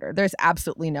restraining order. There's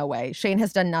absolutely no way. Shane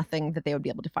has done nothing that they would be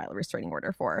able to file a restraining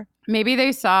order for. Maybe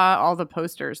they saw all the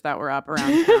posters that were up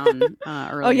around town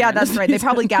earlier. Oh, yeah, that's right. They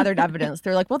probably gathered evidence.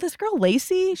 They're like, well, this girl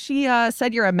Lacey, she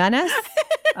said you're a menace.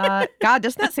 God,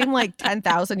 doesn't that seem like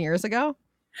 10,000 years ago?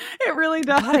 It really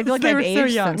does. God, I feel like I've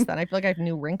aged so since then. I feel like I have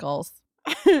new wrinkles.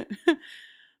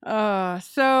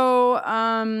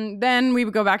 Then we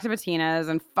would go back to Bettina's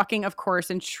and fucking, of course,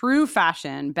 in true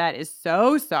fashion, Bet is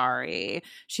so sorry.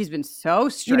 She's been so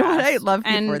stressed. You know what I love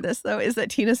before this, though, is that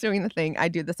Tina's doing the thing. I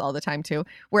do this all the time, too,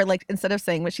 where, like, instead of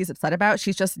saying what she's upset about,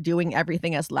 she's just doing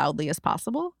everything as loudly as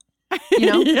possible. You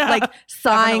know, like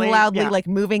sighing loudly, like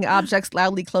moving objects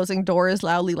loudly, closing doors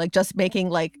loudly, like just making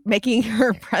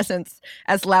her presence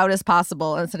as loud as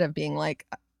possible instead of being like,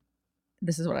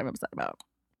 this is what I'm upset about.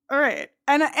 All right.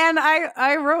 And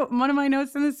I wrote one of my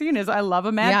notes in the scene is I love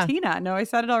a mad Tina. No, I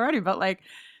said it already, but like,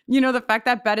 you know, the fact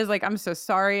that Bet is like, I'm so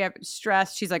sorry, I've been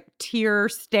stressed. She's like tear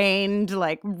stained,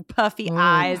 like puffy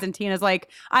eyes. And Tina's like,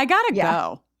 I gotta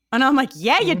go. And I'm like,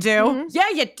 yeah, you do. Yeah,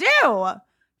 you do.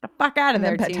 The fuck out of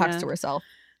there, Tina. Tina. Talks to herself.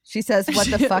 She says, what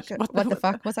the fuck? what the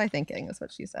fuck was I thinking? Is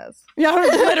what she says. Yeah, I was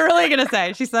literally gonna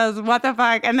say. She says, what the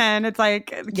fuck? And then it's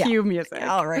like cue music.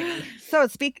 All right. So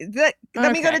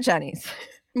let me go to Jenny's.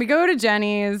 We go to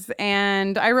Jenny's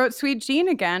and I wrote Sweet Jean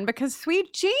again because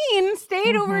Sweet Jean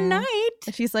stayed overnight.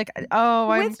 And she's like, oh,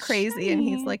 I'm crazy. Shane. And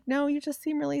he's like, no, you just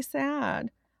seem really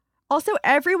sad. Also,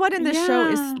 everyone in the show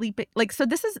is sleeping. Like, so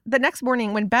this is the next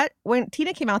morning when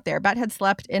Tina came out there, Bet had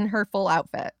slept in her full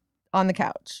outfit on the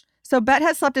couch. So Bet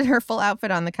had slept in her full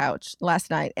outfit on the couch last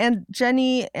night. And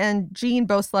Jenny and Jean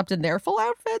both slept in their full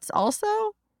outfits also.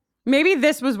 Maybe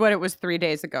this was what it was 3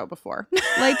 days ago before.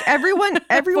 Like everyone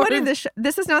in the show,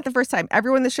 this is not the first time.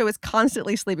 Everyone in the show is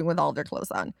constantly sleeping with all of their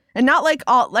clothes on. And not like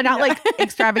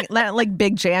extravagant, not like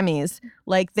big jammies.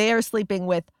 Like they are sleeping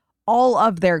with all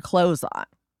of their clothes on.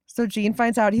 So Jean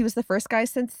finds out he was the first guy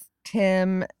since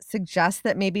Tim, suggests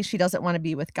that maybe she doesn't want to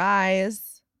be with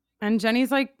guys. And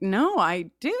Jenny's like, no, I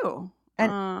do.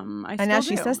 And as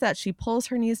she says that, she pulls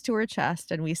her knees to her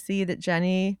chest, and we see that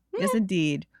Jenny is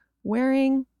indeed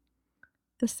wearing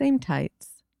the same tights.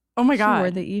 Oh my God. She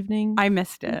wore the evening I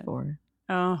missed it. before.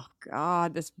 Oh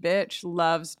God, this bitch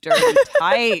loves dirty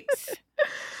tights.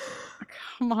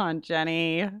 Come on,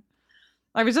 Jenny.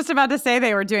 I was just about to say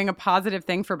they were doing a positive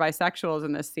thing for bisexuals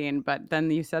in this scene, but then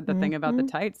you said the thing about the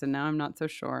tights, and now I'm not so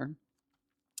sure.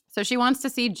 So she wants to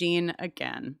see Jean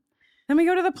again. Then we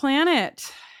go to the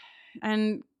planet.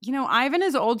 And, you know, Ivan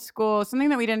is old school. Something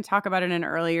that we didn't talk about in an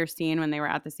earlier scene when they were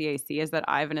at the CAC is that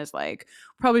Ivan is like,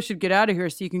 probably should get out of here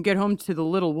so you can get home to the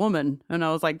little woman. And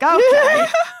I was like, okay.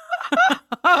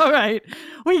 All right.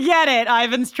 We get it.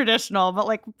 Ivan's traditional, but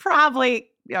like probably.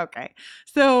 Okay.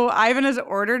 So Ivan is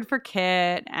ordered for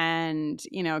Kit, and,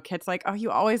 you know, Kit's like, oh,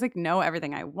 you always like know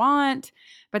everything I want.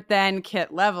 But then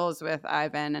Kit levels with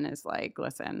Ivan and is like,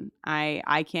 listen,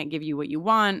 I can't give you what you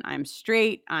want. I'm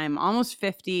straight. I'm almost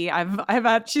 50. I've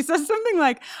had, she says something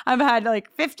like, I've had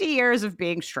like 50 years of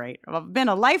being straight. I've been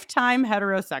a lifetime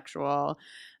heterosexual.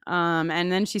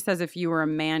 And then she says, if you were a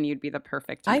man, you'd be the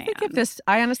perfect man.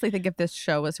 I honestly think if this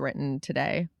show was written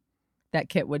today, that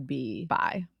Kit would be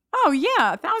bi. Oh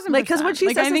yeah, 1,000%. Like, because when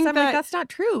she says this, I'm like, that's not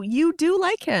true. You do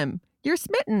like him. You're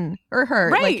smitten, or her.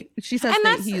 Right. Like, she says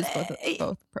that he used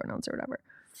both pronouns or whatever.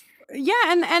 Yeah,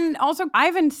 and also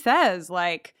Ivan says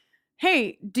like,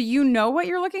 hey, do you know what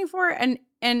you're looking for? And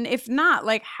if not,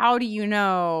 like, how do you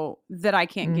know that I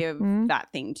can't give that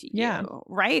thing to you? Yeah.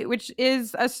 Right? Which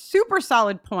is a super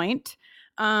solid point.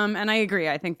 And I agree.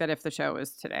 I think that if the show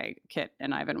was today, Kit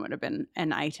and Ivan would have been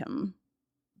an item.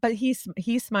 But he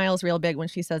smiles real big when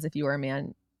she says, if you were a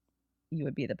man, you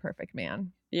would be the perfect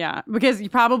man. Yeah, because he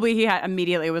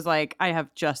immediately was like, I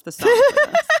have just the song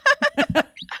for this.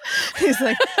 He's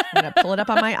like, I'm going to pull it up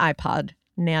on my iPod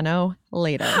Nano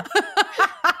later.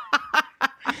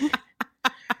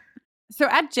 So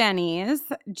at Jenny's,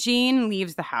 Jean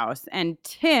leaves the house, and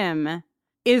Tim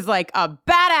is like a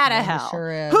bat out of hell.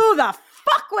 Sure is. Who the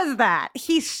fuck was that?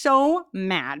 He's so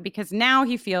mad because now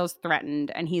he feels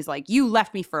threatened, and he's like, you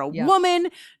left me for a woman.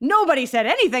 Nobody said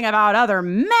anything about other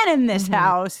men in this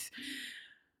house.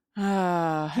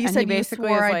 He said, you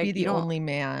swore I'd be the only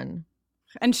man.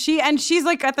 And she's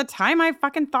like, at the time I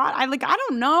fucking thought, I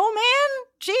don't know, man.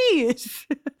 Jeez.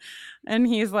 And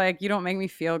he's like, you don't make me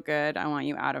feel good. I want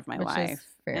you out of my life. Is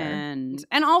fair. And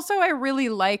also I really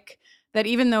like that,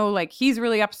 even though like he's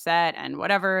really upset and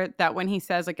whatever, that when he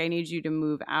says like, I need you to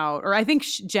move out, or I think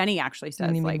Jenny actually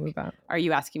says like, are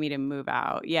you asking me to move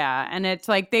out? Yeah. And it's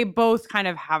like, they both kind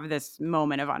of have this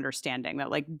moment of understanding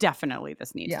that like, definitely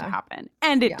this needs to happen.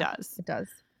 And it does. It does.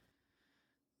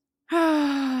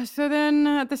 So then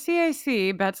at the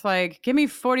CAC, Bet's like, give me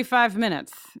 45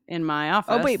 minutes in my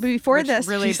office. Oh, wait, but before this,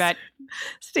 really Bet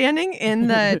standing in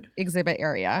the exhibit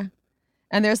area,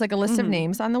 and there's like a list of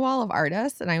names on the wall of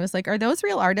artists. And I was like, are those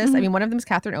real artists? I mean, one of them is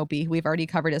Catherine Opie, who we've already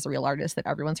covered as a real artist that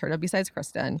everyone's heard of besides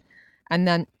Kristen. And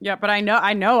then yeah, but I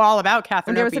know all about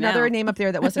Catherine Opie. There was another name up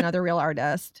there that was another real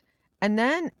artist. And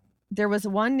then there was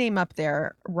one name up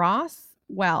there, Ross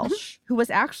Welsh, who was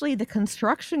actually the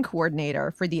construction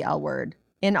coordinator for the L Word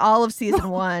in all of season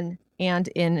 1 and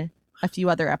in a few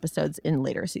other episodes in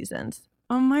later seasons.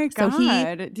 Oh my God.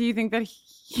 So do you think that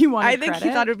he wanted I think credit?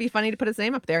 he thought it would be funny to put his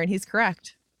name up there, and he's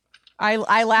correct. I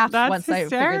laughed once I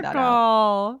figured that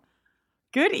out.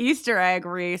 Good Easter egg,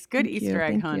 Reese. Good Easter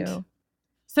egg hunt. You.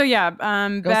 So yeah,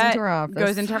 Bet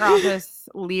goes into her office,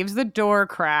 leaves the door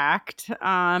cracked,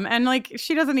 and like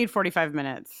she doesn't need 45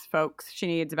 minutes, folks. She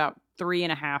needs about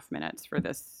 3.5 minutes for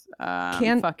this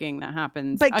fucking that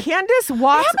happens. But Candace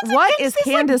walks. What is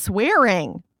Candace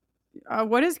wearing?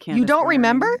 What is Candace? You don't wearing?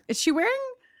 remember? Is she wearing?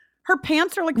 Her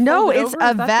pants are like no, it's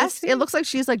over? A vest. It looks like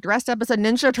she's like dressed up as a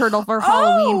Ninja Turtle for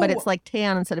Halloween, but it's like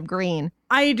tan instead of green.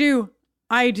 I do.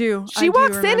 She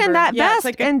walks in that vest,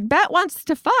 like and Bet wants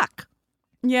to fuck.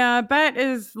 Yeah, Bet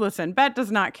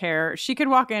does not care. She could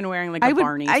walk in wearing like a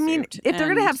Barney suit. I mean, if they're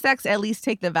gonna have sex, at least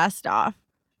take the vest off.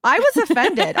 I was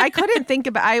offended. I couldn't think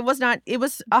about. It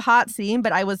was a hot scene,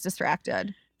 but I was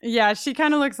distracted. Yeah, she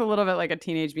kind of looks a little bit like a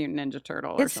Teenage Mutant Ninja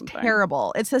Turtle or something. It's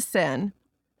terrible. It's a sin.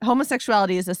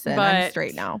 Homosexuality is a sin. But I'm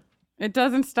straight now. It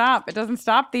doesn't stop. It doesn't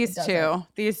stop these two.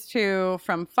 These two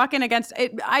from fucking against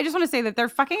it. I just want to say that they're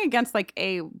fucking against like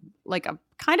a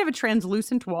kind of a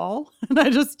translucent wall. And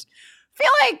I just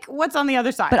feel like what's on the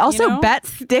other side. But also Bet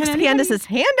sticks Candace's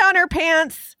hand on her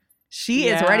pants. She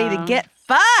is ready to get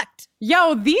fucked.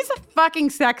 Yo, these fucking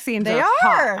sex scenes are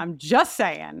hot. I'm just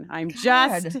saying.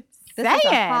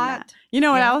 Saying. You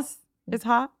know what else is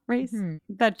hot, Reese?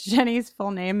 That Jenny's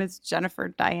full name is Jennifer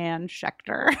Diane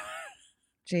Schechter.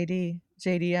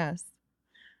 JDS.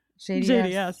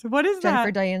 JDS. What is Jennifer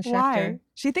that? Diane Schechter. Why?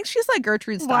 She thinks she's like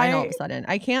Gertrude Stein all of a sudden.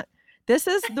 I can't. This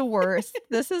is the worst.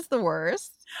 This is the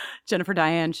worst. Jennifer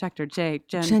Diane Schechter,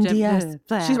 Jen Diaz.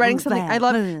 She's writing something. I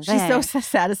love. She's so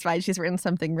satisfied. She's written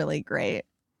something really great,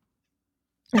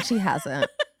 and she hasn't.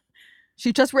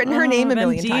 She's just written her name a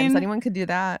million times. Anyone could do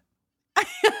that.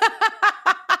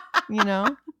 You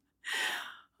know.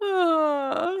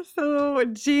 So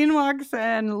Jean walks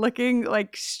in looking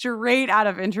like straight out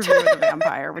of Interview with a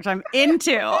Vampire, which I'm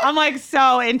into. I'm like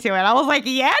so into it. I was like,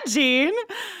 yeah, Jean.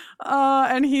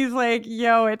 And he's like,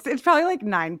 yo, it's probably like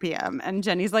 9 p.m. And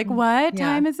Jenny's like, what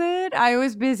time is it? I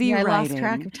was busy writing. I lost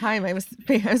track of time. I was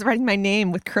writing my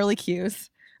name with curly cues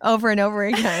over and over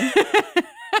again.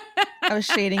 I was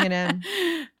shading it in.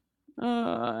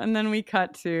 And then we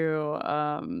cut to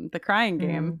the crying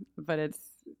game, but it's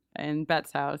in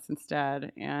Bette's house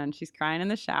instead, and she's crying in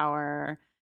the shower.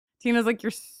 Tina's like,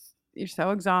 you're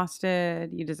so exhausted,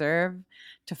 you deserve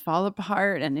to fall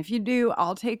apart, and if you do,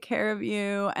 I'll take care of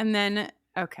you. And then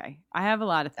I have a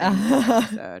lot of things in this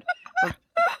episode.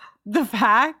 The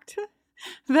fact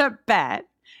that Bette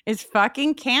is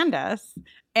fucking Candace,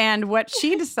 and what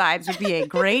she decides would be a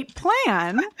great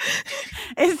plan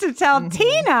is to tell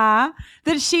Tina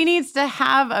that she needs to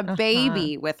have a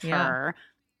baby with her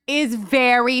is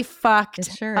very fucked up.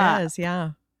 It sure is,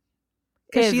 yeah.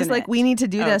 Because she's like, we need to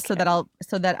do this so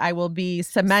that I will be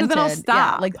cemented. So that I'll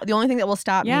stop. Yeah, like the only thing that will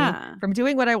stop me from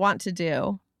doing what I want to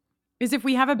do is if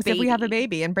we have a baby. If we have a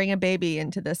baby and bring a baby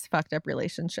into this fucked up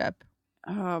relationship.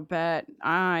 Oh, Bet,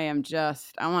 I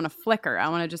want to flicker. I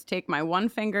want to just take my one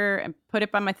finger and put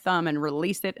it by my thumb and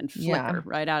release it and flicker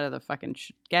right out of the fucking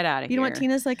get out of here. You know what?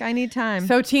 Tina's like, I need time.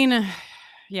 So Tina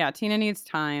needs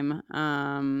time.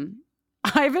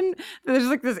 Ivan, there's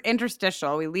like this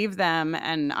interstitial. We leave them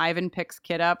and Ivan picks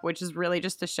Kit up, which is really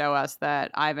just to show us that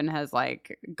Ivan has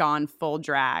like gone full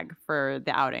drag for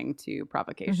the outing to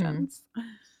Provocations.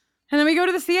 And then we go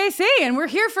to the CAC and we're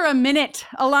here for a minute.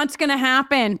 A lot's going to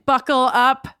happen. Buckle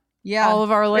up, all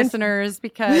of our listeners,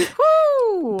 because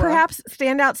perhaps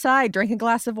stand outside, drink a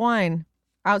glass of wine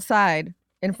outside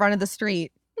in front of the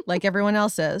street like everyone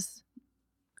else is.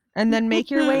 And then make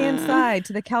your way inside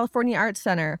to the California Arts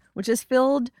Center, which is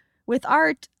filled with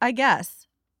art, I guess.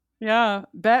 Yeah.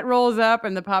 Bette rolls up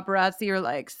and the paparazzi are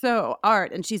like, so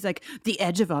art. And she's like, the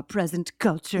edge of our present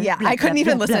culture. Yeah, I couldn't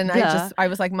even listen. I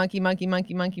was like, monkey, monkey,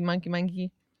 monkey, monkey, monkey,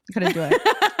 monkey. Couldn't do it.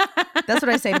 That's what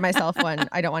I say to myself when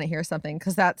I don't want to hear something,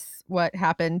 because that's what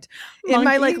happened in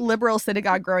my like liberal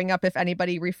synagogue growing up. If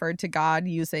anybody referred to God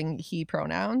using he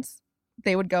pronouns,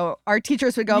 they would go, our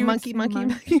teachers would go, monkey, monkey,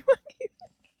 monkey, monkey.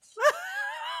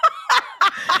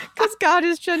 Because God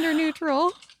is gender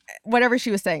neutral. Whatever she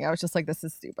was saying, I was just like, this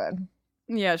is stupid.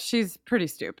 Yeah, she's pretty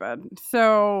stupid.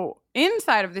 So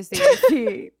inside of the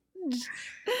CAC,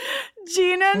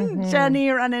 Gina and Jenny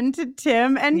run into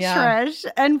Tim and Trish,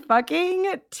 and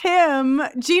fucking Tim.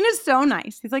 Gina's so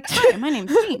nice. He's like, hi, my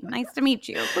name's Jean. Nice to meet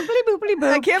you. Booply booply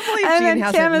boop. I can't believe Jean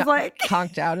hasn't like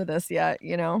conked out of this yet,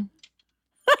 you know?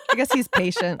 I guess he's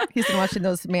patient. He's been watching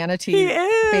those fake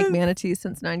manatees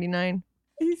since 99.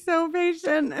 He's so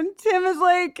patient. And Tim is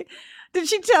like, did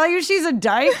she tell you she's a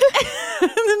dyke? And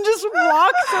then just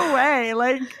walks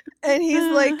away. And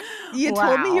he's like, you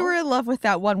told me you were in love with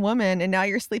that one woman and now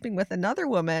you're sleeping with another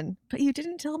woman, but you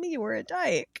didn't tell me you were a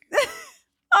dyke.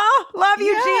 Oh, love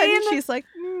you, Jean. And she's like,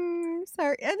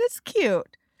 sorry. And it's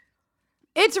cute.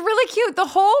 It's really cute. The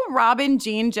whole Robin,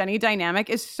 Jean, Jenny dynamic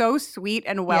is so sweet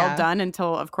and well done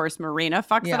until, of course, Marina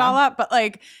fucks it all up. But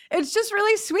like, it's just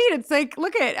really sweet. It's like,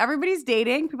 look at everybody's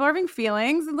dating. People are having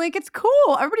feelings. And like, it's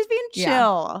cool. Everybody's being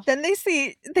chill. Then they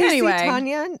see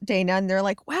Tanya and Dana and they're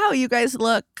like, wow, you guys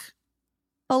look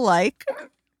alike.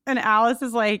 And Alice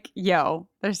is like, yo,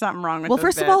 there's something wrong with this Well,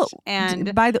 first bitch. of all,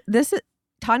 and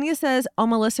Tanya says, oh,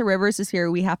 Melissa Rivers is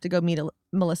here. We have to go meet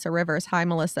Melissa Rivers. Hi,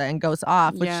 Melissa. And goes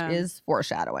off, which is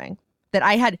foreshadowing. That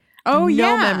I had no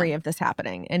memory of this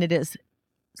happening. And it is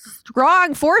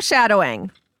strong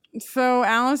foreshadowing. So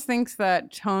Alice thinks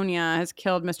that Tonya has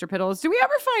killed Mr. Piddles. Do we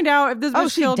ever find out if this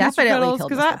bitch killed Mr. Piddles? She definitely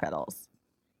killed Mr. Piddles.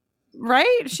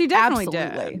 Right? She definitely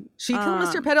did. She killed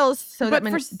Mr. Piddles so that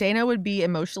Dana would be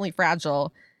emotionally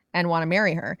fragile and want to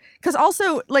marry her. Because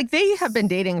also, like, they have been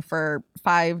dating for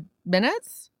 5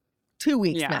 minutes, 2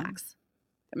 weeks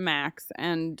max,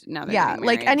 and now they're getting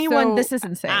married. Like anyone, this is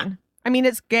insane. I mean,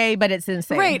 it's gay, but it's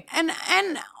insane, right? And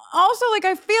also, like,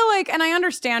 I feel like, and I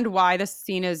understand why this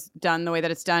scene is done the way that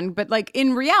it's done, but like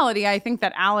in reality, I think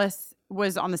that Alice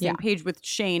was on the same page with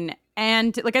Shane,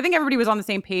 and like I think everybody was on the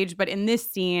same page, but in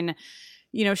this scene,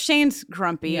 you know, Shane's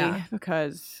grumpy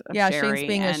because of Sherry Shane's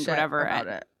being and whatever about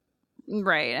it.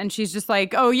 Right. And she's just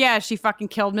like, oh, yeah, she fucking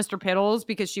killed Mr. Piddles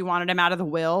because she wanted him out of the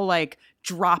will. Like,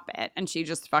 drop it. And she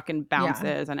just fucking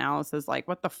bounces. Yeah. And Alice is like,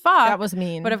 what the fuck? That was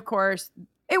mean. But of course,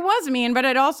 it was mean. But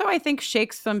it also, I think,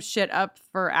 shakes some shit up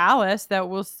for Alice that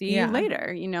we'll see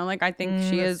later. You know, like, I think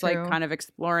she is like kind of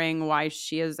exploring why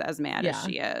she is as mad as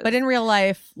she is. But in real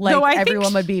life, like,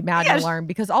 everyone would be mad and alarmed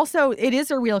because also it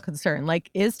is a real concern. Like,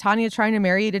 is Tanya trying to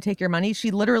marry you to take your money?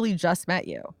 She literally just met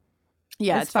you.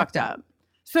 Yeah, it's fucked up.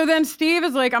 So then Steve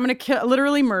is like, I'm going to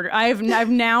literally murder. I've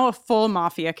now a full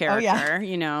mafia character,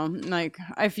 you know, like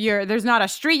if there's not a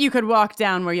street you could walk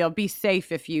down where you'll be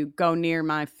safe if you go near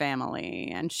my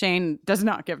family. And Shane does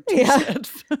not give two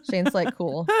shits. Shane's like,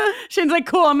 cool. Shane's like,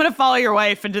 cool. I'm going to follow your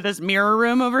wife into this mirror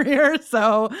room over here.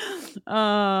 So,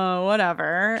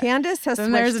 whatever. Candace has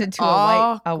switched into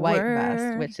a white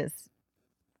vest, which is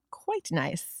quite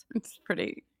nice. It's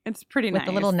pretty nice. With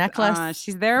the little necklace.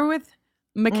 She's there with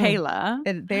Michaela.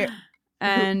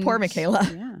 And poor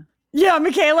Michaela. Yeah,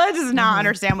 Michaela does not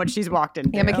understand what she's walked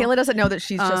into. Yeah, Michaela doesn't know that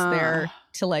she's just there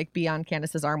to like be on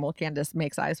Candace's arm while Candace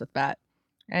makes eyes with Bet.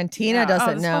 And Tina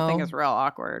doesn't know. This whole thing is real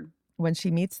awkward. When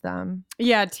she meets them.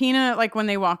 Yeah, Tina, like when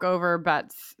they walk over,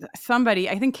 Bet's somebody,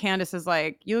 I think Candace is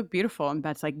like, you look beautiful. And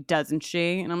Bet's like, doesn't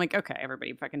she? And I'm like, okay,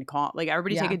 everybody fucking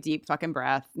everybody take a deep fucking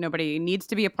breath. Nobody needs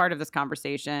to be a part of this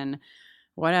conversation.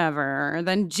 Whatever.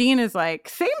 Then Jean is like,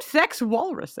 same-sex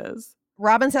walruses.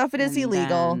 Robin's outfit is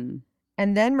illegal.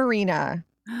 And then Marina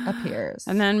appears.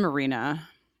 And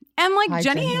like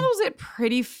Jenny handles it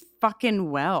pretty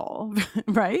fucking well,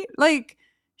 right? Like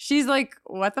she's like,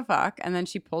 what the fuck? And then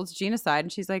she pulls Jean aside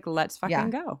and she's like, let's fucking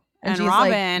go. And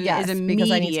Robin is immediately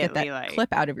because I need to get that like,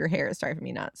 clip out of your hair. It's driving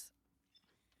me nuts.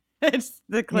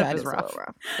 The clip is rough.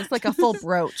 It's like a full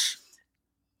brooch.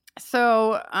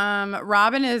 So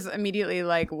Robin is immediately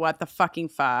like, what the fucking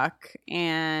fuck?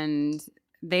 And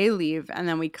they leave. And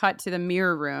then we cut to the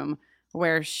mirror room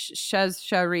where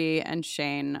Cherie and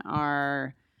Shane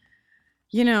are,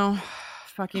 you know,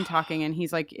 fucking talking. And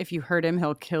he's like, if you hurt him,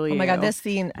 he'll kill you. Oh my God, this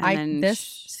scene.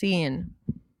 Scene.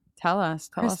 Tell us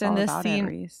all about it,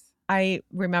 Reese. I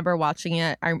remember watching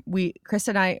it. Krista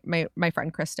and I, my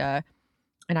friend Krista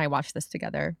and I watched this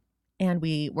together. And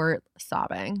we were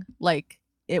sobbing. Like,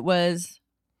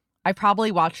 I probably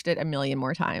watched it a million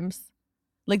more times.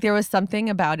 Like there was something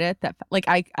about it that like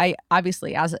I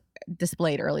obviously, as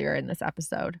displayed earlier in this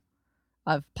episode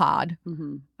of Pod,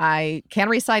 I can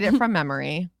recite it from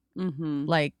memory.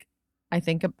 Like I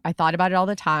think I thought about it all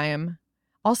the time.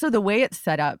 Also, the way it's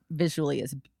set up visually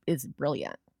is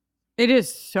brilliant. It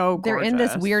is so gorgeous. They're in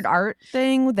this weird art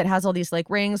thing that has all these like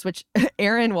rings, which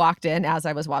Erin walked in as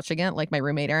I was watching it, like my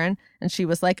roommate Erin, and she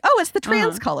was like, oh, it's the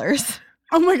trans colors.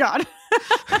 Oh my God.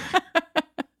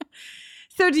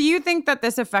 So do you think that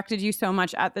this affected you so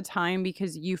much at the time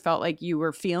because you felt like you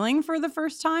were feeling for the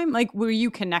first time? Like, were you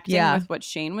connecting with what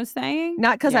Shane was saying?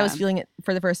 Not because I was feeling it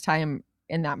for the first time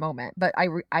in that moment, but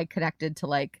I connected to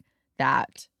like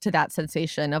that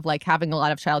sensation of like having a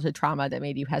lot of childhood trauma that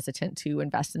made you hesitant to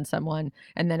invest in someone.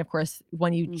 And then of course,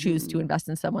 when you choose to invest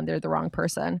in someone, they're the wrong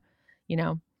person, you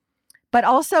know? But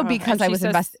also because I was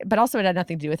invested, but also it had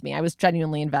nothing to do with me. I was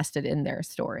genuinely invested in their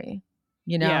story,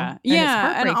 you know?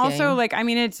 Yeah. And also like, I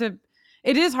mean, it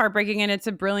is heartbreaking and it's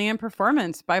a brilliant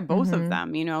performance by both of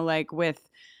them, you know, like with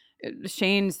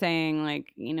Shane saying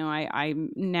like, you know,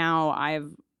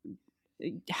 I've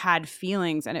had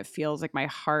feelings and it feels like my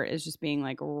heart is just being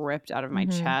like ripped out of my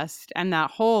chest. And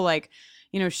that whole like,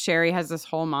 you know, Cherie has this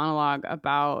whole monologue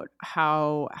about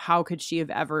how could she have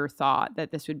ever thought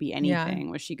that this would be anything?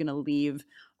 Was she going to leave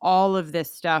all of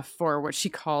this stuff for what she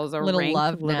calls a little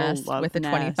love nest with a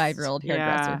 25-year-old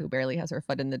hairdresser who barely has her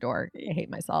foot in the door? I hate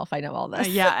myself. I know all this.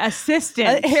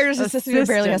 Assistant. Hairdresser assistant who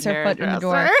barely has her foot in the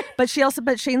door. But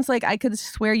Shane's like, I could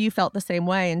swear you felt the same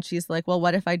way. And she's like, well,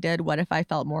 what if I did? What if I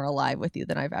felt more alive with you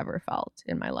than I've ever felt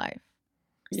in my life?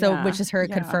 So, which is her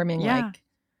confirming like,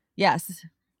 yes.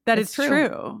 That it's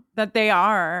true that they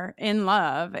are in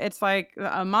love. It's like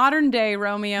a modern day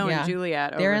Romeo and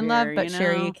Juliet. They're in love, but you know?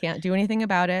 Cherie can't do anything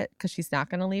about it because she's not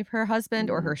going to leave her husband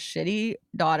or her shitty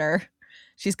daughter.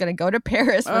 She's going to go to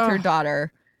Paris with her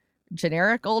daughter.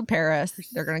 Generic old Paris.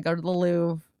 They're going to go to the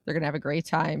Louvre. They're going to have a great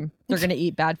time. They're going to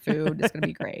eat bad food. It's going to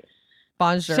be great.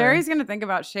 Bonjour. Cherie's going to think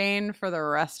about Shane for the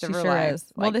rest of her life.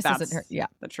 Is. Well, this isn't her. Yeah.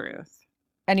 The truth.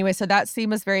 Anyway, so that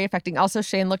scene was very affecting. Also,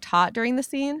 Shane looked hot during the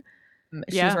scene.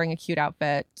 She was wearing a cute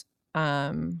outfit.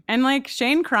 And like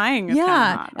Shane crying. Is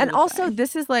hot, and also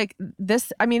this is like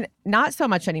this, I mean, not so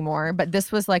much anymore, but this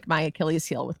was like my Achilles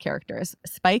heel with characters.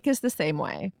 Spike is the same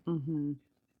way.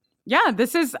 Yeah,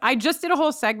 I just did a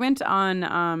whole segment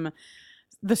on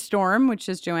The Storm, which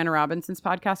is Joanna Robinson's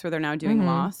podcast, where they're now doing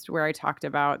Lost, where I talked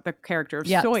about the character of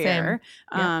Sawyer.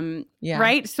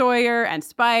 Right? Sawyer and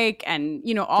Spike and,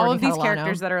 you know, all Jordan of these Catalano.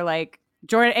 characters that are like,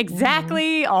 Jordan,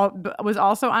 exactly, was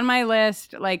also on my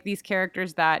list. Like these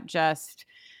characters that just,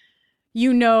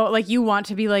 you know, like you want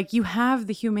to be like, you have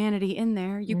the humanity in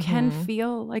there. You can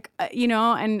feel like, you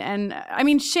know, and I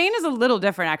mean, Shane is a little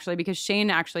different actually, because Shane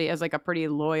actually is like a pretty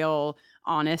loyal,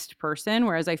 honest person.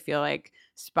 Whereas I feel like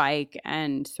Spike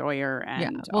and Sawyer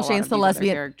and Shane's the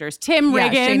lesbian characters. Tim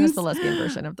Riggins. Shane is the lesbian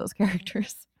version of those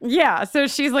characters. Yeah, so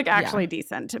she's like actually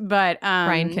decent, but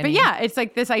yeah, it's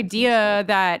like this idea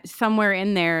that somewhere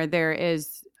in there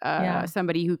is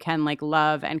somebody who can like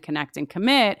love and connect and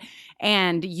commit,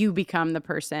 and you become the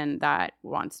person that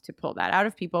wants to pull that out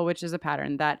of people, which is a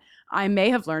pattern that I may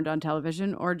have learned on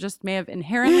television or just may have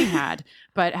inherently had,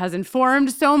 but has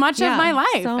informed so much of my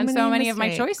life and so many of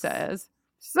my choices.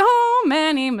 So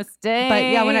many mistakes. But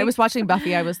yeah, when I was watching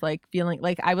Buffy, I was like feeling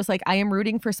like I am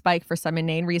rooting for Spike for some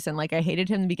inane reason. Like I hated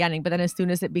him in the beginning, but then as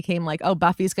soon as it became like, oh,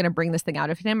 Buffy's going to bring this thing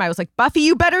out of him, I was like, Buffy,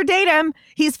 you better date him.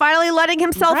 He's finally letting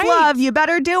himself love. You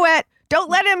better do it. Don't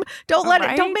let him. Don't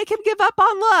make him give up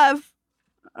on love.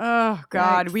 Oh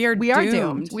God, like, we are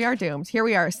doomed. We are doomed. Here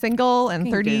we are, single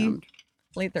and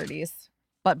late 30s,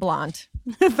 but blonde.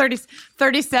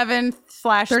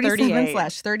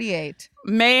 37/38.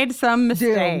 Made some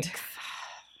mistakes.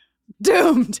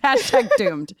 Doomed. Hashtag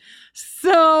doomed.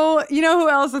 So, you know who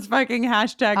else is fucking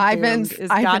hashtag Ivan's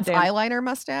doomed? Ivan's eyeliner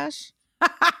mustache.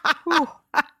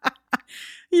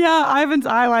 Yeah, Ivan's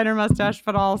eyeliner mustache,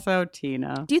 but also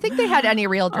Tina. Do you think they had any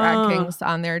real drag kings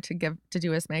on there to do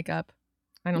his makeup?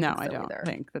 I don't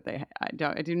think that they I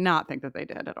do not think that they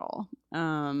did at all.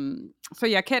 So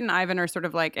yeah, Kit and Ivan are sort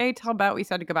of like, hey, tell Bet we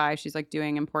said goodbye. She's like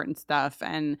doing important stuff,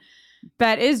 and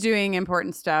Bet is doing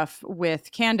important stuff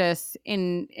with Candace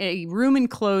in a room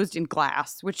enclosed in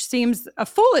glass, which seems a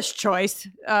foolish choice,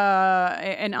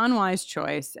 an unwise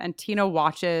choice. And Tina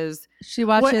watches. She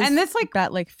watches and this like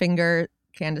Bet like finger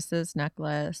Candace's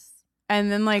necklace,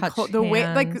 and then like the way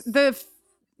like the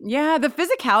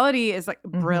physicality is like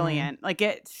brilliant. Like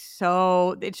it's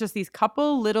just these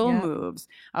couple little moves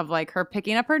of like her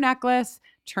picking up her necklace,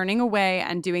 turning away,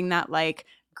 and doing that like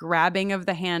grabbing of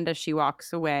the hand as she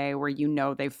walks away, where you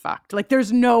know they've fucked. Like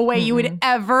there's no way you would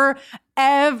ever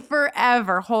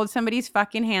hold somebody's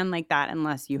fucking hand like that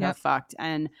unless you have fucked.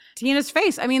 And Tina's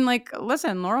face, I mean, like,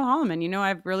 listen, Laurel Holloman, you know,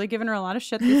 I've really given her a lot of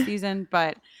shit this season,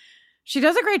 but she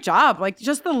does a great job. Like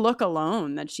just the look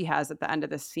alone that she has at the end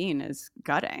of this scene is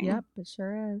gutting. Yep, it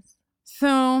sure is.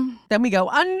 So then we go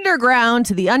underground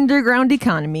to the underground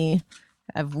economy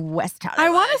of West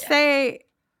Hollywood.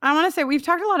 I want to say we've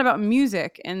talked a lot about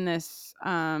music in this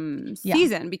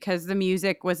season because the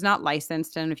music was not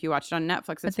licensed, and if you watch it on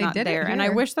Netflix, it's not there. And I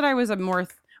wish that I was a more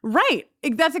right.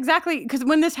 That's exactly, because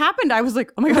when this happened, I was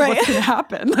like, oh my God, what's going to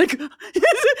happen? Like,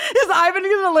 is Ivan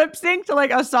going to lip sync to like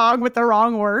a song with the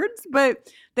wrong words? But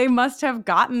they must have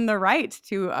gotten the rights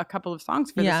to a couple of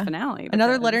songs for this finale.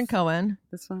 Another Leonard Cohen.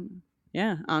 This one.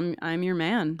 Yeah, I'm your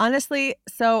man. Honestly,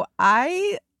 so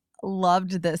I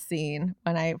loved this scene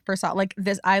when I first saw like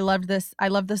this. I loved this. I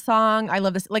love the song. I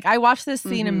love this. Like I watched this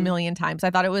scene a million times. I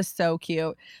thought it was so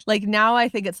cute. Like now I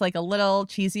think it's like a little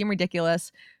cheesy and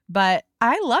ridiculous, but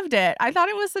I loved it. I thought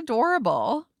it was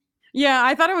adorable. Yeah,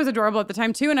 I thought it was adorable at the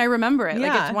time too, and I remember it.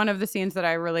 Like it's one of the scenes that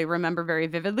I really remember very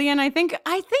vividly. And I think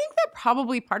that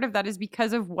probably part of that is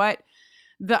because of what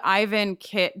the Ivan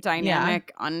Kit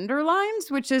dynamic underlines,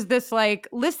 which is this like,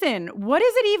 listen, what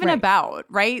is it even about,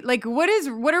 right? Like what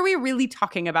are we really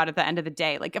talking about at the end of the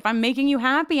day? Like if I'm making you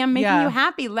happy, I'm making you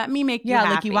happy. Let me make you happy.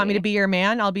 Yeah, like you want me to be your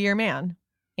man, I'll be your man.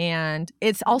 And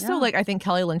it's also like, I think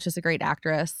Kelly Lynch is a great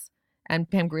actress and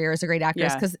Pam Grier is a great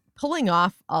actress because pulling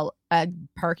off a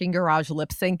parking garage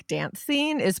lip sync dance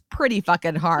scene is pretty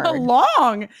fucking hard.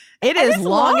 Long. It is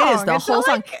long. It is the whole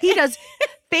song. He does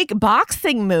fake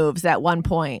boxing moves at one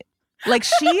point. Like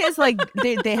she is like,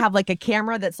 they have like a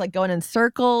camera that's like going in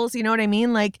circles. You know what I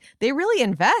mean? Like they really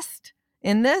invest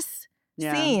in this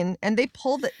scene and they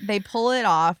pull it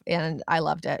off, and I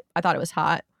loved it. I thought it was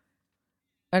hot.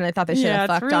 And I thought they should have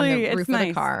fucked on the roof of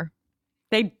the car.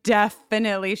 They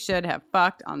definitely should have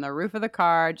fucked on the roof of the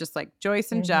car, just like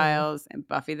Joyce and Giles and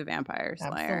Buffy the Vampire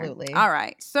Slayer. Absolutely. All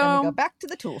right. So then we go back to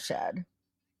the tool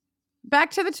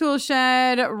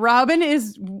shed. Robin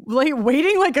is like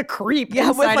waiting like a creep. Yeah,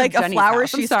 with like a flower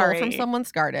house. she stole from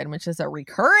someone's garden, which is a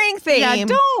recurring theme.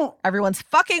 Yeah, everyone's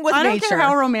fucking with nature. I don't care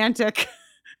how romantic.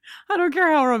 I don't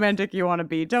care how romantic you want to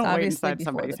be. Don't wait inside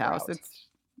somebody's house.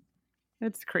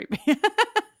 It's creepy.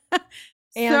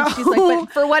 And she's like,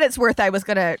 but for what it's worth, I was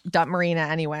going to dump Marina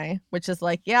anyway, which is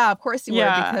like, yeah, of course you would,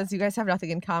 because you guys have nothing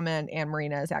in common and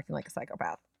Marina is acting like a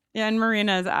psychopath. Yeah, and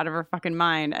Marina is out of her fucking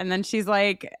mind. And then she's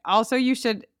like, also you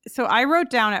should, so I wrote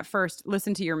down at first,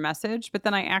 listen to your message, but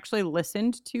then I actually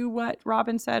listened to what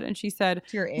Robin said. And she said,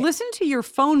 listen to your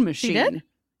phone machine. She did?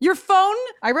 Your phone?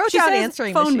 I wrote down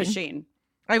answering phone machine.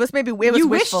 I was maybe, it was you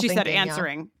wish she said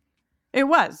answering. Yeah. It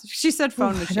was. She said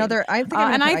phone machine. I think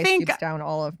I'm going to ice cubes down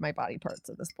all of my body parts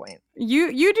at this point.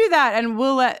 You do that, and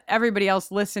we'll let everybody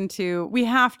else listen to. We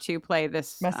have to play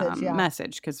this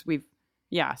message because we've.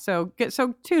 Yeah. So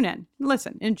tune in,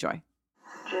 listen, enjoy.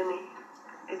 Jenny,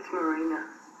 it's Marina.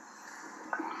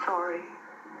 I'm sorry.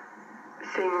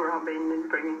 Seeing Robin and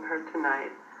bringing her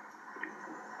tonight.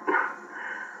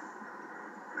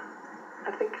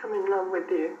 I think I'm in love with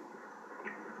you.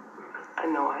 I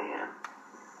know I am.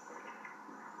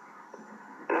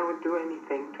 And I would do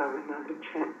anything to have another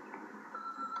chance.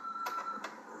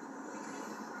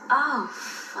 Oh,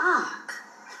 fuck.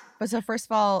 But so first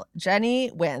of all,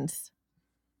 Jenny wins.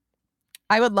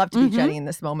 I would love to be Jenny in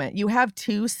this moment. You have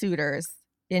 2 suitors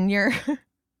in your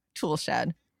tool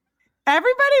shed.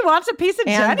 Everybody wants a piece of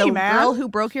Jenny, man. And the girl who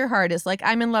broke your heart is like,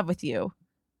 I'm in love with you.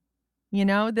 You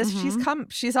know,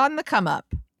 she's on the come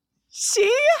up.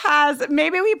 She has,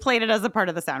 maybe we played it as a part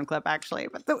of the sound clip actually,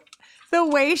 but the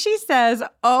way she says,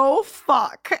 oh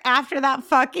fuck, after that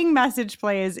fucking message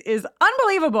plays is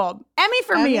unbelievable. Emmy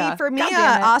for Mia.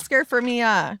 Oscar for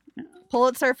Mia.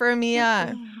 Pulitzer for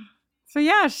Mia. So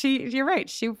yeah, you're right.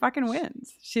 She fucking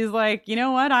wins. She's like, you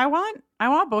know what? I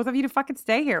want both of you to fucking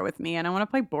stay here with me, and I want to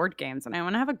play board games, and I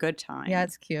want to have a good time. Yeah,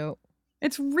 it's cute.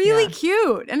 It's really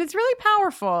cute, and it's really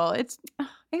powerful. It's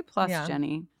A+,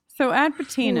 Jenny. So at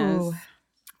Bettina's,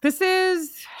 this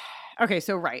is okay.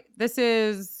 So this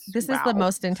is the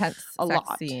most intense sex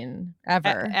scene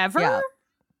ever. Ever? Yeah.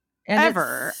 And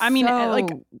ever. I mean, like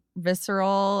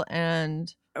visceral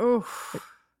and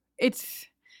it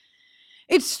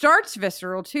starts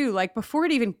visceral too. Like before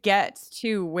it even gets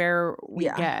to where we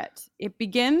get, it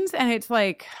begins and it's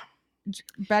like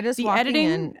Bet is walking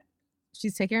in.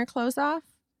 She's taking her clothes off.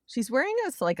 She's wearing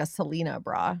a Selena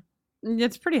bra.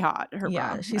 It's pretty hot. Her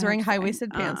bra. She's wearing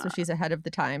high-waisted pants, so she's ahead of the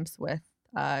times with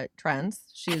trends.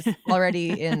 She's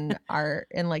already in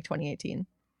 2018.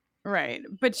 Right.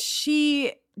 But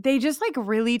they just like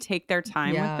really take their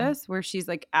time with this, where she's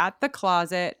like at the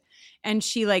closet and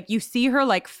she like, you see her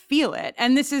like feel it.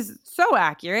 And this is so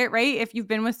accurate, right? If you've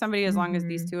been with somebody as long as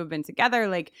these two have been together,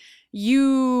 like,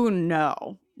 you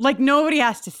know, like nobody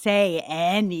has to say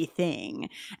anything.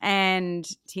 And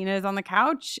Tina is on the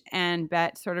couch and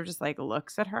Bet sort of just like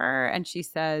looks at her and she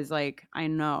says like, I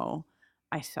know,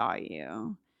 I saw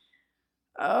you.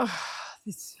 Oh,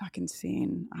 this fucking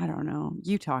scene. I don't know.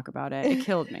 You talk about it. It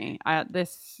killed me.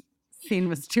 This scene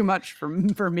was too much for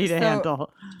me to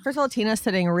handle. First of all, Tina's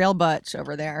sitting real butch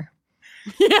over there.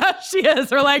 Yeah, she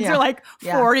is. Her legs are like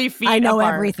 40 feet I know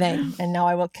apart. Everything. And now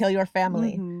I will kill your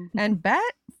family. And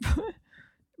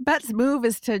Bet's move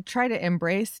is to try to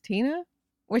embrace Tina,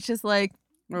 which is like,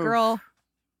 girl.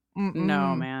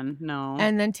 No, man. No.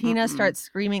 And then Tina starts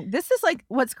screaming. This is like,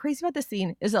 what's crazy about this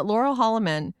scene is that Laurel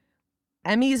Holloman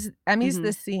Emmy's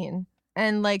this scene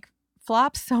and like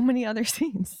flops so many other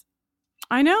scenes.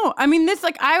 I know. I mean, this,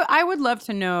 like, I would love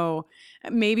to know,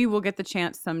 maybe we'll get the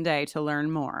chance someday to learn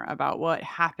more about what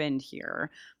happened here.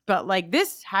 But like,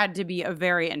 this had to be a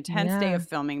very intense day of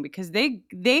filming because they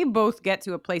both get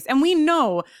to a place. And we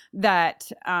know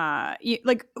that,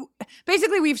 like,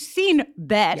 basically we've seen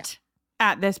Bet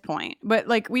at this point. But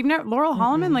like, we've never, Laurel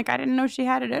Holloman, like, I didn't know she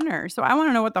had it in her. So I want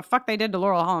to know what the fuck they did to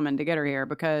Laurel Holloman to get her here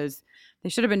because they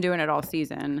should have been doing it all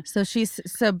season.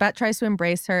 So Bet tries to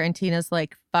embrace her and Tina's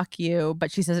like, fuck you.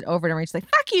 But she says it over and over. She's like,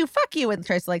 fuck you. And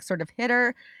tries to like sort of hit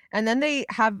her. And then they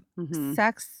have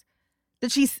sex. Then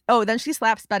she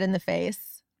slaps Bet in the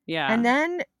face. Yeah. And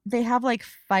then they have like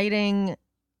fighting,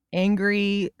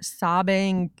 angry,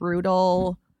 sobbing,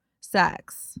 brutal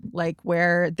sex. Like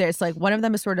where there's like one of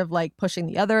them is sort of like pushing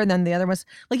the other and then the other was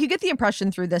like, you get the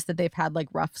impression through this that they've had like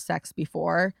rough sex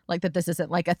before, like that this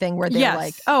isn't like a thing where they're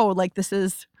like, oh, like this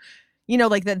is, you know,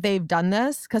 like that they've done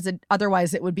this because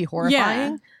otherwise it would be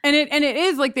horrifying. And it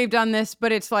is like they've done this,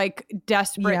 but it's like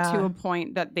desperate to a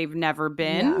point that they've never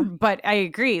been. But I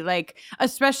agree, like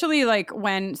especially like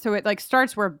when it like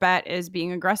starts where Bet is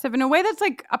being aggressive in a way that's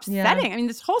like upsetting. I mean,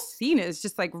 this whole scene is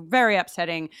just like very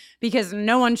upsetting because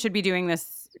no one should be doing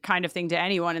this kind of thing to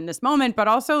anyone in this moment. But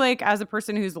also like as a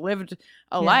person who's lived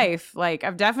a life, like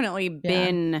I've definitely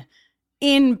been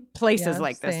in places Yeah,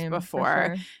 like this same, for before.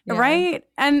 sure. Yeah. Right.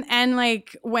 And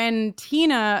like when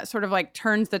Tina sort of like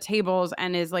turns the tables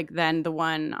and is like then the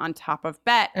one on top of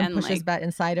Bet And pushes like Bet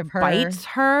inside of her. bites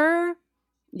her.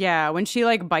 Yeah, when she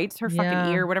like bites her Yeah.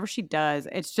 fucking ear, whatever she does,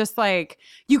 it's just like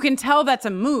you can tell that's a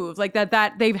move, like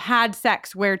that they've had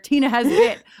sex where Tina has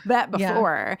bit Bet Yeah.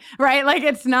 before, right? Like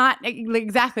it's not like,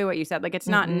 exactly what you said. Like it's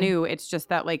not Mm-mm. new. It's just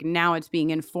that like now it's being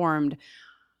informed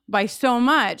by so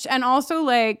much, and also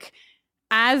like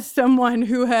as someone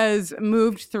who has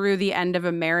moved through the end of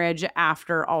a marriage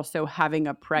after also having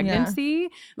a pregnancy,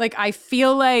 like I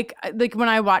feel like when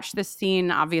I watched this scene,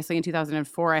 obviously in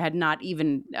 2004, I had not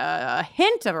even a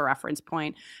hint of a reference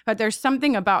point, but there's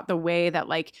something about the way that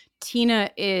like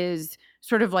Tina is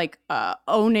sort of like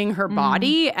owning her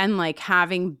body and like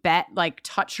having Bet like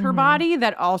touch her body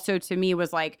that also to me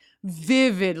was like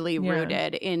vividly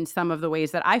rooted in some of the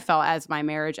ways that I felt as my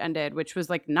marriage ended, which was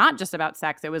like not just about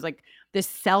sex. It was like this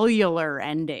cellular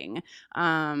ending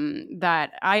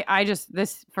that I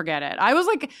just forget it. I was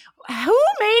like, who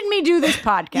made me do this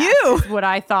podcast? You. Is what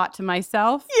I thought to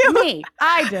myself. Me.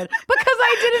 I did. Because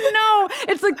I didn't know.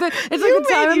 It's like the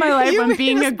time in my life when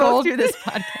being a gold do this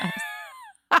podcast.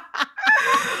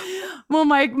 Well,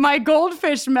 my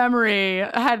goldfish memory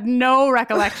had no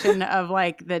recollection of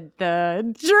like the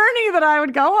journey that I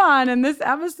would go on in this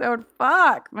episode.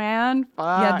 Fuck, man.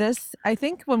 Fuck. Yeah, I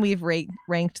think when we've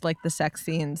ranked like the sex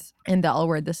scenes in the L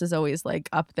Word, this is always like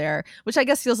up there, which I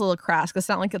guess feels a little crass because it's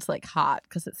not like it's like hot,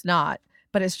 because it's not,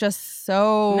 but it's just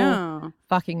so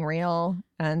fucking real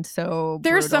and so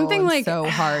there's brutal something and like so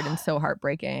hard and so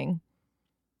heartbreaking.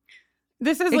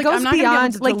 This is It like goes I'm not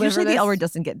beyond, like usually the L Word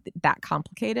doesn't get that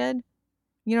complicated.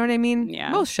 You know what I mean? Yeah.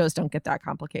 Most shows don't get that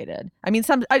complicated. I mean,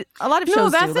 a lot of No,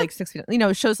 shows that's do, like 6 feet,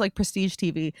 shows like Prestige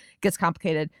TV gets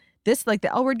complicated. This, like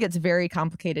the L Word gets very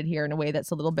complicated here in a way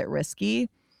that's a little bit risky,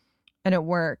 and it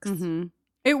works. Mm-hmm.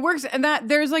 It works, and that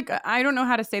there's like I don't know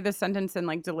how to say this sentence and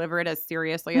like deliver it as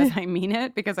seriously as I mean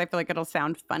it because I feel like it'll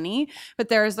sound funny. But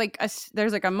there's like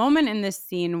a moment in this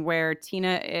scene where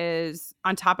Tina is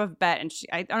on top of Bet, and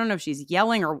I don't know if she's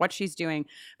yelling or what she's doing,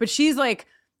 but she's like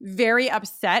very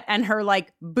upset, and her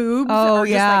like boobs are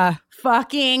just like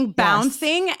fucking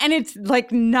bouncing, and it's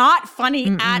like not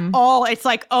funny at all. It's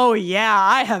like, oh yeah,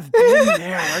 I have been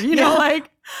there, you know,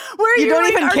 like. Where you don't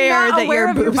like, even care that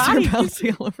your boobs body. are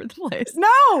bouncing all over the place. No,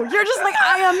 you're just like,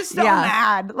 I am so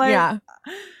mad. Like,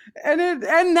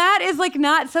 and that is like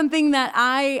not something that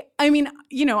I mean,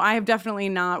 I have definitely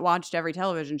not watched every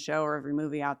television show or every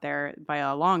movie out there by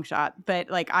a long shot, but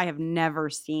like I have never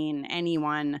seen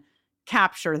anyone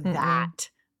capture that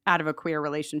out of a queer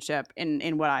relationship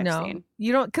in what I've seen.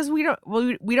 You don't, because we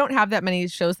don't have that many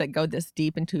shows that go this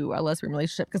deep into a lesbian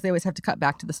relationship because they always have to cut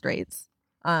back to the straights.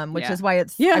 Which is why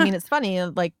it's, I mean, it's funny,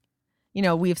 like,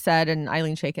 we've said, and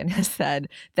Eileen Shaken has said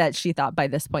that she thought by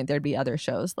this point there'd be other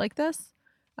shows like this,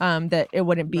 that it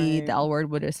wouldn't be, the L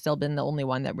Word would have still been the only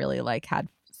one that really like had,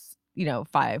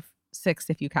 5, 6,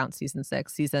 if you count season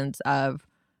 6 seasons of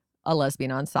a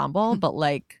lesbian ensemble, but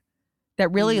like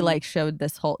that really like showed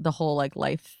the whole like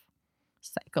life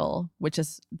cycle, which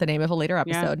is the name of a later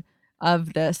episode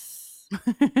of this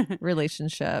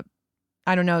relationship.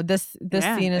 I don't know. This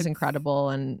scene is incredible.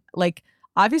 And like,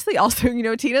 obviously also,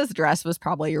 Tina's dress was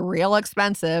probably real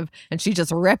expensive and she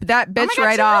just ripped that bitch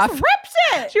right off. Ripped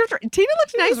it. Tina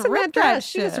looked nice in that dress.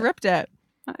 She just ripped it.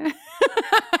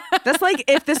 That's like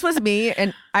if this was me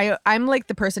and I'm like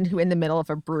the person who in the middle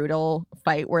of a brutal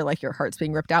fight where like your heart's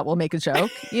being ripped out will make a joke,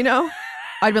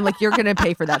 I'd been like, you're going to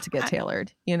pay for that to get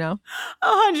tailored,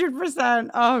 100%.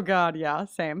 Oh, God. Yeah.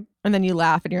 Same. And then you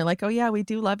laugh and you're like, oh, yeah, we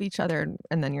do love each other.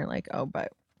 And then you're like, oh,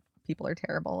 but people are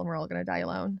terrible and we're all going to die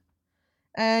alone.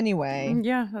 Anyway.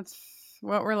 Yeah, that's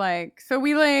what we're like. So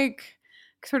we like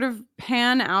sort of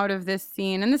pan out of this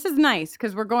scene. And this is nice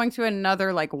because we're going to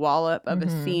another like wallop of a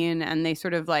scene and they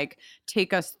sort of like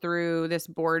take us through this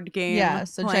board game. Yeah.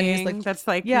 So Jenny's like, that's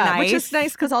like, nice. Which is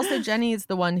nice because also Jenny is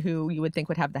the one who you would think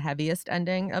would have the heaviest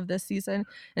ending of this season.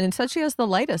 And instead she has the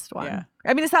lightest one. Yeah.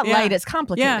 I mean, it's not light, it's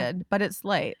complicated, but it's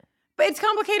light. But it's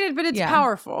complicated, but it's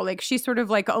powerful. Like she's sort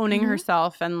of like owning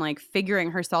herself and like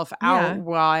figuring herself out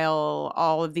while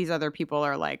all of these other people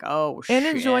are like, oh, shit. And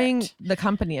enjoying the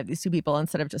company of these two people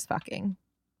instead of just fucking.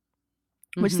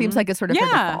 Which seems like it's sort of her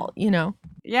default,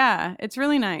 Yeah, it's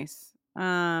really nice.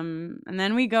 And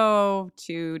then we go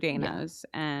to Dana's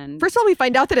and first of all, we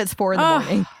find out that it's 4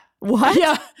 a.m. What?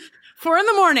 Yeah. 4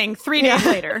 a.m, 3 days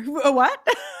later. What?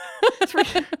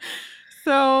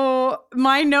 So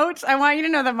my notes, I want you to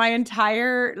know that my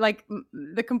entire, like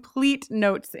the complete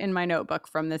notes in my notebook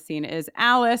from this scene is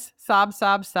Alice, sob,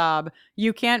 sob, sob.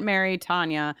 You can't marry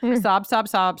Tanya. Sob, sob,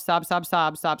 sob, sob, sob,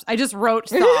 sob, sob. I just wrote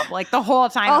sob like the whole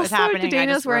time it was happening.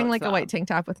 Dana's wearing like a white tank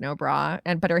top with no bra,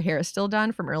 but her hair is still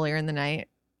done from earlier in the night.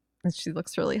 And she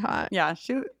looks really hot. Yeah, I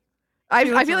feel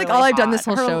like really all I've done this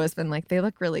whole show has been like, they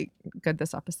look really good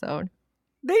this episode.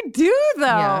 They do,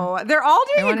 though. Yeah. They're all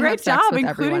doing a great job,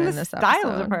 including the style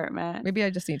episode. Department. Maybe I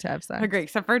just need to have sex. Agree,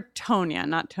 except for Tonya,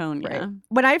 not Tonya. Right.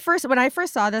 When I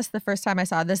first saw this, the first time I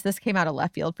saw this came out of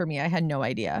left field for me. I had no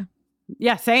idea.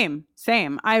 Yeah, same.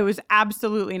 I was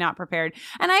absolutely not prepared.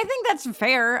 And I think that's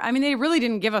fair. I mean, they really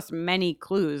didn't give us many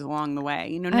clues along the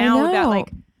way. Now that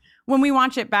like when we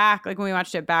watched it back,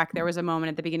 there was a moment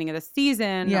at the beginning of the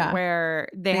season where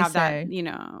they have that,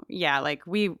 like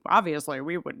we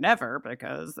would never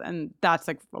because, and that's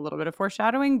like a little bit of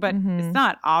foreshadowing, but it's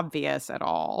not obvious at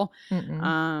all.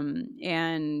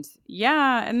 And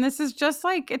this is just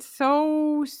like, it's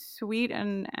so sweet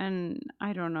and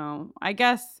I don't know, I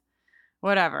guess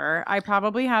whatever. I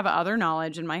probably have other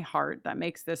knowledge in my heart that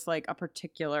makes this like a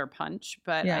particular punch,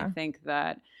 but I think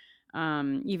that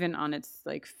even on its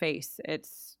like face,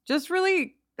 it's just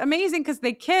really amazing because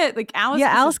they kiss, like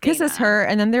Alice kisses her,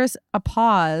 and then there's a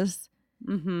pause,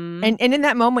 and in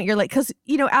that moment you're like, because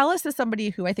Alice is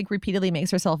somebody who I think repeatedly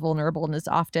makes herself vulnerable and is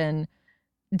often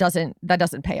doesn't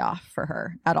pay off for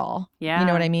her at all. You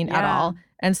know what I mean? At all.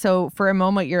 And so for a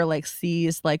moment you're like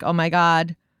sees like, oh my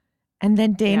God, and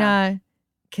then Dana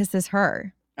kisses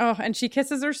her. Oh, and she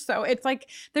kisses her so it's like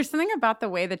there's something about the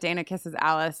way that Dana kisses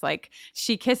Alice. Like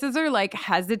she kisses her like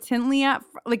hesitantly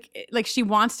like she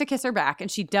wants to kiss her back,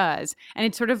 and she does, and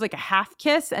it's sort of like a half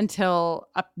kiss until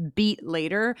a beat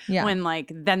later when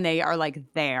like then they are like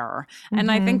there. And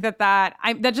I think that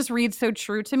just reads so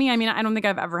true to me. I mean, I don't think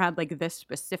I've ever had like this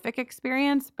specific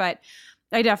experience, but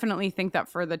I definitely think that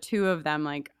for the two of them,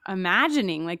 like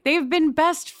imagining like they've been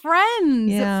best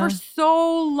friends for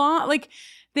so long, like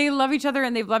they love each other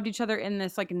and they've loved each other in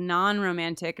this like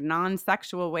non-romantic,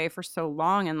 non-sexual way for so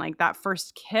long. And like that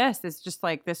first kiss is just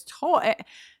like this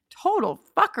total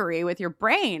fuckery with your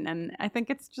brain. And I think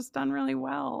it's just done really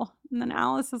well. And then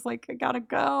Alice is like, I gotta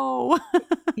go.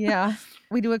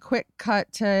 We do a quick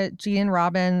cut to Jean and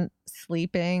Robin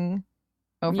sleeping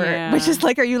over, which is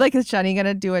like, are you like, is Jenny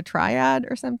gonna do a triad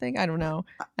or something? I don't know.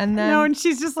 And then no, and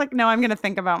she's just like, no, I'm gonna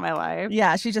think about my life.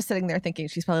 Yeah, she's just sitting there thinking.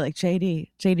 She's probably like,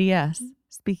 JDS,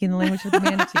 speaking the language of the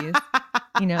manatees.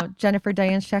 Jennifer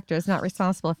Diane Schechter is not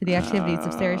responsible for the activities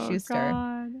of Sarah Schuster.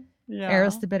 God. Yeah.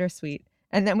 Eros the Bittersweet.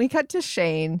 And then we cut to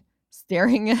Shane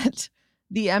staring at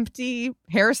the empty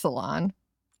hair salon.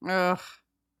 Ugh.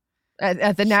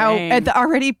 At the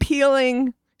already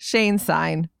peeling Shane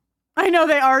sign. I know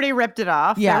they already ripped it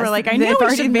off. Yeah, they were like, I knew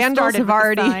we should vandals have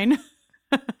already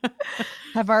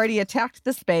have already attacked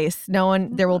the space.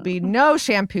 There will be no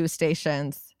shampoo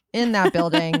stations in that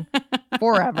building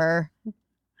forever.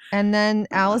 And then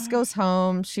Alice goes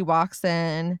home. She walks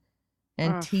in,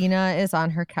 and Tina is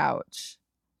on her couch.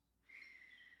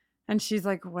 And she's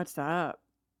like, what's up?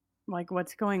 Like,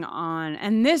 what's going on?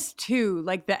 And this too,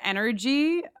 like the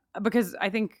energy, because I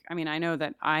know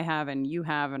that I have and you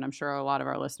have, and I'm sure a lot of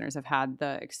our listeners have had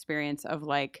the experience of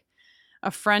like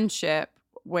a friendship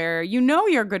where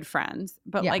you're good friends,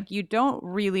 but like you don't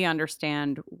really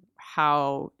understand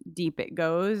how deep it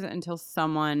goes until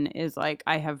someone is like,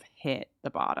 I have hit the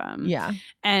bottom. Yeah.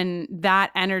 And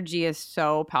that energy is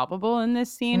so palpable in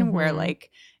this scene where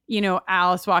like,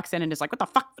 Alice walks in and is like, what the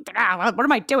fuck? What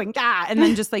am I doing? And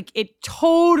then just like it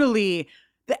totally,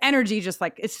 the energy just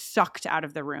like is sucked out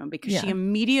of the room because she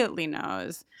immediately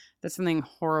knows that something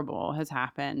horrible has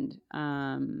happened.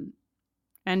 And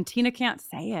Tina can't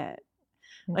say it.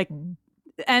 Like,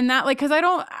 and that like, cause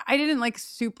I didn't like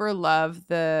super love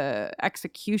the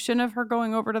execution of her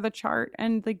going over to the chart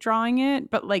and like drawing it.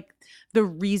 But like the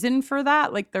reason for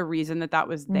that, like the reason that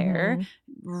was there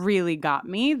really got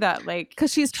me that like,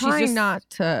 cause she's trying not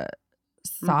to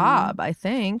sob, I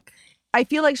think. I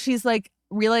feel like she's like,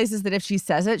 realizes that if she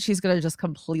says it, she's going to just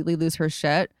completely lose her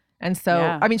shit. And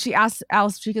so, I mean, she asked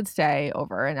Alice if she could stay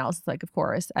over, and Alice is like, of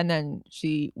course. And then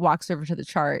she walks over to the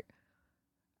chart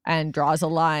and draws a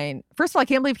line. First of all, I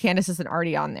can't believe Candace isn't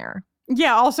already on there.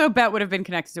 Yeah. Also, Bet would have been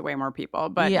connected to way more people,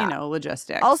 but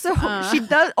logistics. Also, she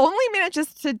only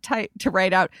manages to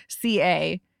write out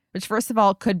CA, which first of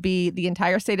all could be the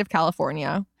entire state of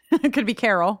California. It could be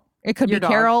Carol. It could be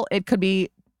Carol. It could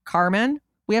be Carmen.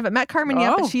 We haven't met Carmen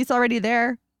yet, but she's already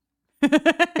there.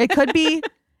 It could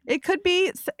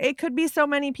be so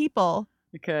many people.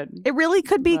 It could. It really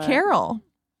could be Carol.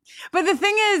 But the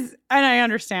thing is, and I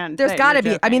understand. There's got to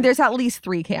be. I joking. mean, there's at least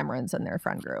 3 Camerons in their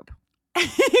friend group.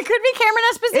 It could be Cameron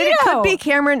Esposito. It could be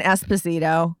Cameron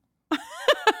Esposito.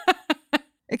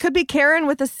 It could be Karen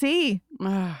with a C.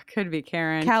 Could be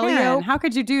Karen. Calliope. Karen, how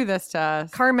could you do this to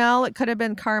us? Carmel. It could have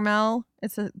been Carmel.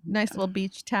 It's a nice little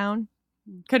beach town.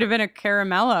 Could have been a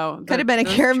Caramello. Could have been a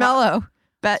Caramello.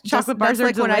 But chocolate bars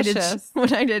that's are like delicious.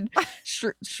 when I did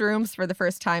shrooms for the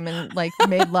first time and like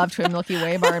made love to a Milky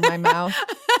Way bar in my mouth.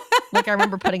 Like I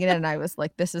remember putting it in and I was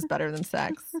like, this is better than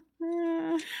sex.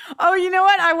 Oh, you know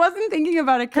what? I wasn't thinking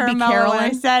about a caramello when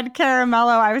I said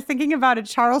caramello. I was thinking about a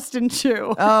Charleston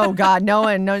chew. Oh God, no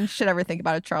one should ever think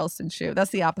about a Charleston chew.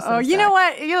 That's the opposite. Oh, of you sex. know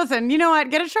what? You listen. You know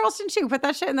what? Get a Charleston chew. Put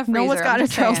that shit in the freezer. No one's got I'm a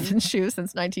just saying. Charleston chew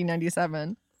since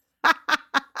 1997.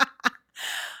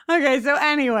 Okay, so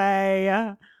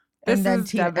anyway, this And then is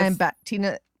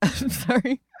Tina. I'm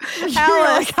sorry, Alice.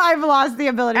 Alice. I've lost the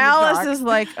ability. Alice to talk. is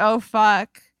like, oh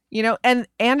fuck, you know, and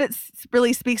it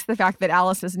really speaks to the fact that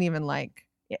Alice isn't even like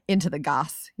into the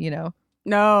goss, you know.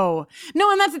 No,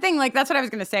 and that's the thing. Like, that's what I was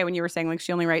going to say when you were saying, like,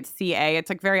 she only writes CA. It's,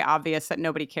 like, very obvious that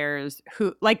nobody cares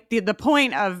who, like, the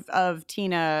point of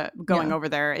Tina going over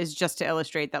there is just to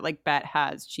illustrate that, like, Bet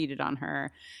has cheated on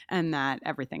her and that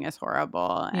everything is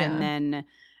horrible. Yeah. And then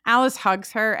Alice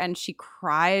hugs her and she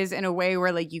cries in a way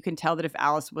where, like, you can tell that if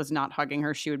Alice was not hugging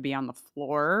her, she would be on the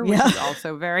floor, which is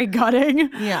also very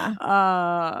gutting.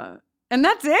 Yeah. And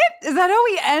that's it? Is that how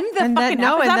we end the fucking episode?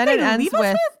 No, and then it ends leave us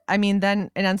with, I mean, then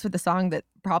it ends with the song that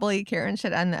probably Karen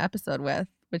should end the episode with,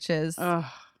 which is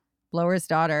Blower's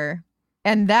Daughter.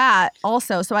 And that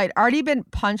also, so I'd already been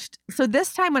punched. So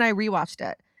this time when I rewatched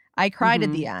it, I cried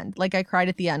at the end. Like I cried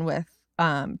at the end with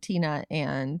Tina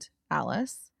and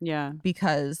Alice. Yeah.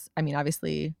 Because, I mean,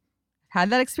 obviously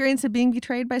had that experience of being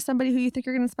betrayed by somebody who you think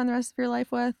you're going to spend the rest of your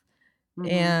life with.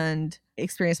 And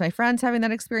experience my friends having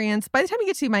that experience. By the time you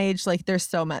get to my age, like there's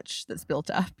so much that's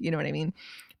built up. You know what I mean?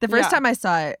 The first time I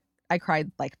saw it, I cried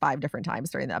like 5 different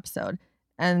times during the episode.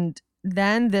 And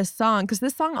then this song, because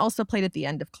this song also played at the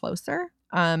end of Closer,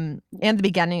 and the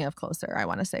beginning of Closer, I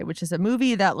want to say, which is a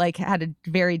movie that like had a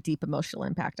very deep emotional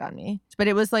impact on me. But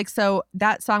it was like, so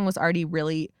that song was already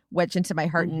really wedged into my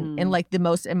heart in like the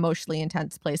most emotionally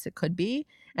intense place it could be.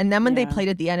 And then when they played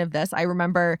at the end of this, I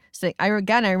remember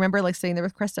remember like sitting there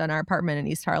with Krista in our apartment in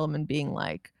East Harlem and being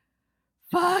like,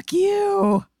 fuck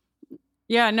you.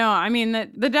 Yeah, no, I mean,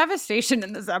 the devastation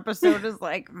in this episode is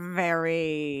like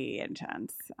very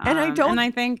intense. And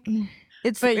I think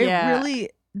it's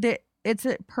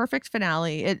a perfect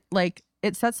finale.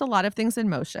 It sets a lot of things in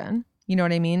motion. You know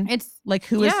what I mean? It's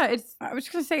like I was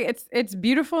just gonna say it's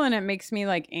beautiful, and it makes me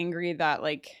like angry that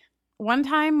like one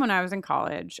time when I was in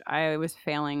college, I was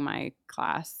failing my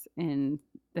class in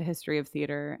the history of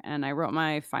theater, and I wrote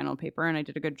my final paper and I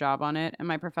did a good job on it. And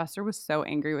my professor was so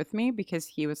angry with me because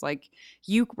he was like,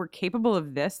 you were capable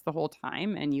of this the whole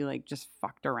time and you like just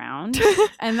fucked around.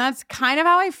 And that's kind of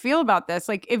how I feel about this.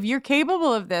 Like, if you're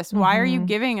capable of this, why are you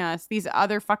giving us these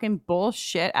other fucking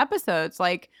bullshit episodes?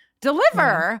 Like,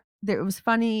 deliver. Yeah. It was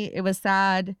funny. It was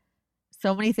sad.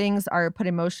 So many things are put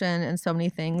in motion and so many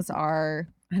things are,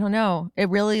 I don't know. It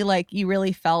really like, you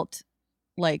really felt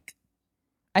like,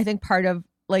 I think part of,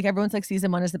 like everyone's like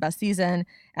season 1 is the best season,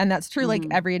 and that's true. Like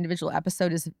every individual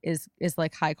episode is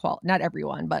like high quality. Not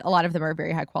everyone, but a lot of them are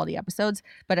very high quality episodes.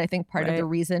 But I think part of the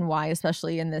reason why,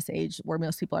 especially in this age where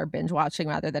most people are binge watching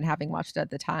rather than having watched it at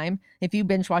the time, if you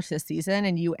binge watch this season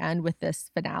and you end with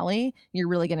this finale, you're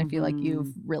really going to feel like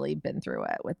you've really been through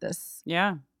it with this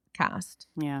cast.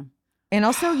 Yeah. And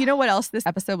also, you know what else this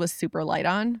episode was super light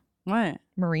on? What?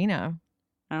 Marina.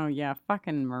 Oh, yeah.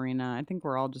 Fucking Marina. I think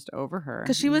we're all just over her.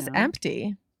 Because she was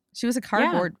empty. She was a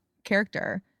cardboard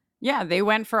character. Yeah, they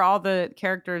went for all the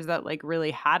characters that like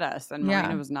really had us, and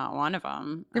Marina was not one of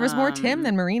them. There was more Tim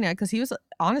than Marina because he was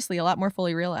honestly a lot more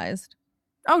fully realized.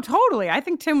 Oh, totally. I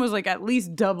think Tim was like at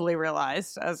least doubly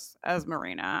realized as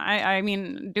Marina. I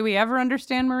mean, do we ever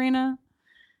understand Marina?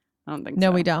 I don't think so.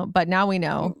 No, we don't. But now we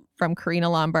know from Karina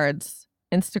Lombard's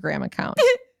Instagram account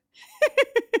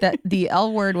that the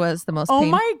L word was the most painful.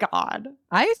 Oh my God.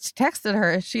 I texted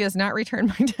her. She has not returned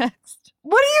my text.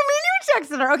 What do you mean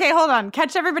you texted her? Okay, hold on.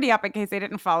 Catch everybody up in case they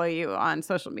didn't follow you on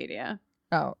social media.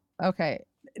 Oh, okay.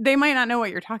 They might not know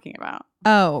what you're talking about.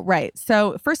 Oh, right.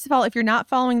 So first of all, if you're not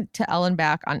following To Ellen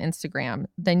Back on Instagram,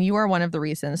 then you are one of the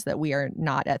reasons that we are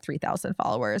not at 3,000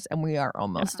 followers, and we are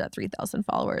almost at 3,000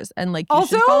 followers. And like, you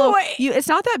should follow you. It's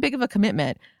not that big of a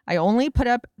commitment. I only put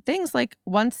up things like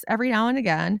once every now and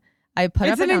again. I put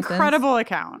up an incredible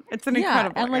account. It's an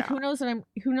incredible and like account.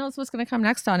 who knows what's going to come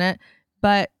next on it.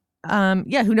 But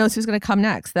yeah, who knows who's going to come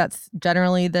next? That's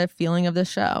generally the feeling of the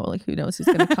show. Like, who knows who's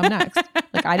going to come next?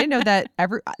 Like, I didn't know that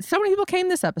so many people came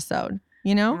this episode,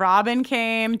 you know? Robin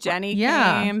came, Jenny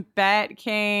came, Bet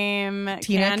came,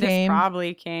 Tina Candace came.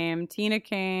 probably came, Tina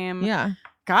came. Yeah.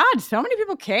 God, so many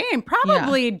people came.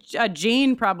 Probably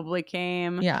Jean probably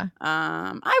came. Yeah.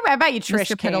 I bet you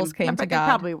Trish Mr. Piddles came to They God.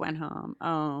 probably went home.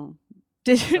 Oh.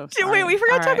 Wait, we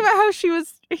forgot to talk about how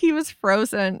he was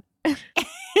frozen.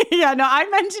 Yeah, no, I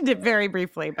mentioned it very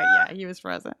briefly, but yeah, he was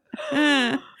frozen.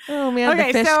 Oh man,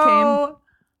 Okay, the fish so came.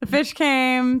 the fish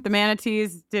came. The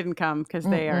manatees didn't come because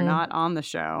they are not on the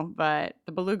show, but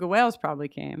the beluga whales probably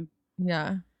came.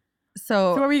 Yeah.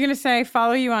 So what were you going to say?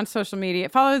 Follow you on social media.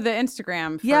 Follow the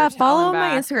Instagram. Yeah, follow my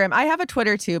Back. Instagram. I have a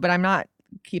Twitter too, but I'm not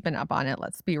keeping up on it.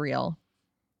 Let's be real.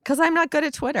 Because I'm not good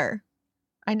at Twitter.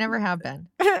 I never have been.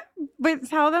 But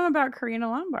tell them about Karina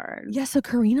Lombard. Yeah, so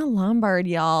Karina Lombard,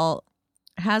 y'all,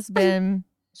 has been,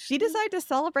 she decided to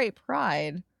celebrate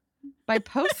Pride by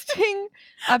posting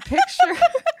a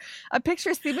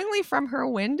picture seemingly from her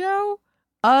window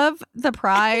of the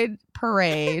Pride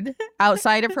parade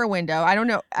outside of her window. I don't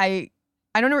know. I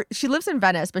don't know. She lives in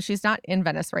Venice, but she's not in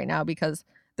Venice right now because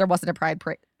there wasn't a Pride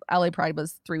parade. LA Pride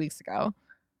was 3 weeks ago.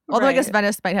 Although I guess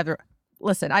Venice might have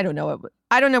listen, I don't know.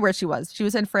 I don't know where she was. She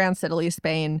was in France, Italy,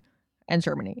 Spain, and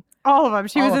Germany. All of them.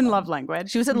 She was in Love Language.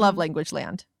 She was in Love Language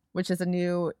Land, which is a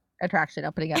new attraction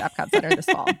opening at Epcot Center this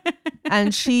fall.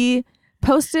 And she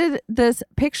posted this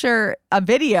picture, a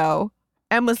video,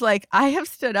 and was like, I have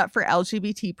stood up for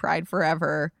LGBT pride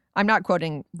forever. I'm not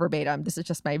quoting verbatim. This is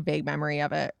just my vague memory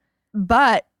of it.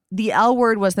 But the L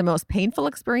word was the most painful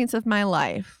experience of my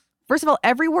life. First of all,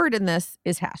 every word in this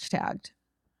is hashtagged.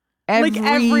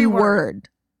 Every word.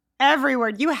 Every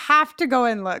word. You have to go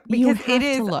and look because it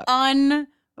is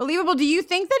unbelievable. Do you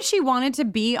think that she wanted to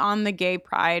be on the gay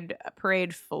pride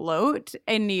parade float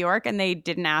in New York and they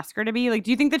didn't ask her to be? Like,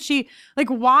 do you think that she, like,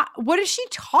 what is she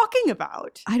talking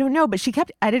about? I don't know, but she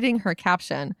kept editing her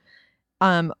caption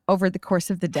over the course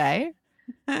of the day,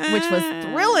 which was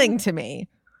thrilling to me.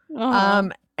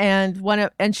 And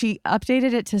she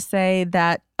updated it to say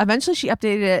that eventually she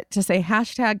updated it to say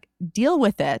hashtag deal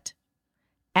with it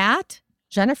at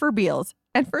Jennifer Beals.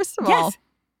 And first of all,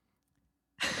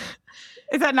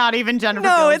 is that not even Jennifer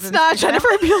No, Beals' it's not Instagram? Jennifer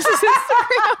Beals'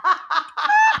 Instagram.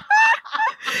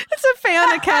 It's a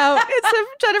fan account. It's a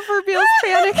Jennifer Beals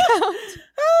fan account.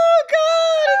 Oh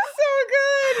God, it's so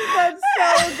good. That's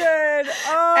so good.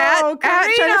 Oh,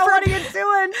 Karina, Jennifer, what are you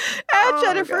doing? At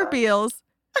Jennifer Beals.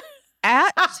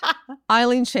 At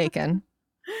Eileen Shaken.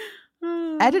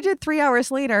 Edited 3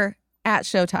 hours later at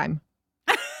Showtime.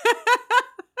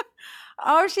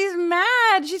 Oh, she's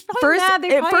mad. She's probably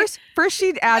mad. First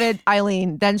she'd added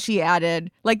Eileen, then she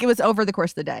added, like, it was over the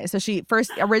course of the day. So she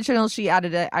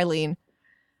added Eileen.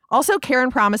 Also, Karen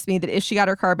promised me that if she got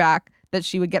her car back, that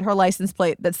she would get her license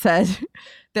plate that said,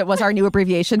 that was our new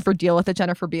abbreviation for deal with it,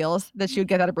 Jennifer Beals, that she would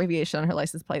get that abbreviation on her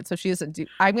license plate. So she doesn't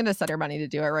I'm going to send her money to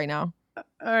do it right now.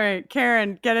 All right,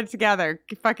 Karen, get it together.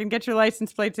 Fucking get your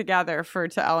license plate together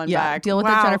to Ellen back. Deal with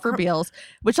it, Jennifer Beals.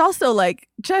 Which also, like,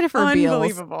 Jennifer Beals.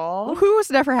 Unbelievable. Who's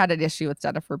never had an issue with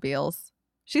Jennifer Beals?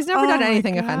 She's never done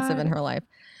anything offensive in her life.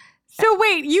 So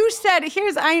wait, you said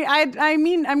I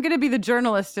mean, I'm going to be the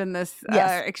journalist in this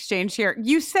exchange here.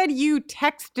 You said you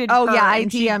texted her. Oh yeah, I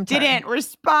and DM'd her. Didn't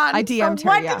respond. I DM'd her.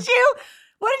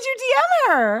 What did you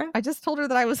DM her? I just told her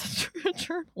that I was a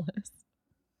journalist.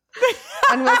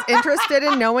 And was interested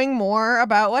in knowing more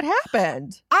about what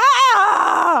happened.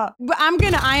 I'm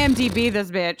gonna IMDb this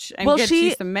bitch and get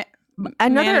you some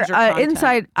another content.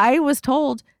 inside. I was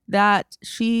told that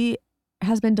she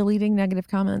has been deleting negative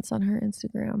comments on her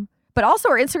Instagram, but also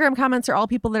her Instagram comments are all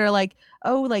people that are like,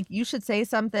 "Oh, like you should say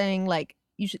something like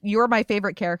you're my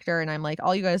favorite character," and I'm like,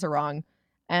 "All you guys are wrong."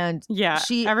 And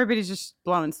everybody's just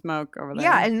blowing smoke over there.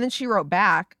 Yeah, and then she wrote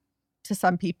back to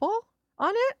some people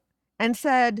on it and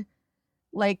said,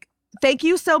 like, thank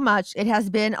you so much. It has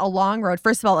been a long road.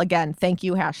 First of all, again, thank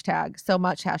you, hashtag, so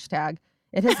much, hashtag.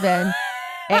 It has been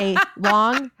a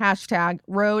long hashtag,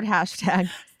 road hashtag.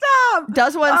 Stop.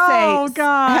 Does one say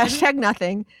God. hashtag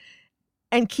nothing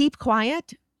and keep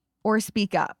quiet or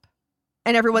speak up?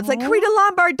 And everyone's like, Karina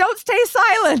Lombard, don't stay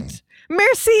silent.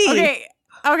 Merci.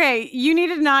 Okay. You need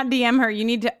to not DM her. You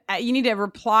need to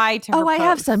reply to her. Oh, I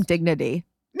have post. some dignity.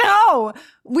 No,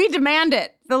 we demand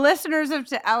it. The listeners of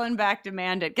To Ellen Back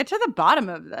demand it. Get to the bottom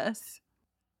of this.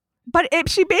 But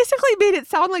she basically made it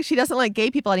sound like she doesn't like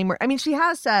gay people anymore. I mean, she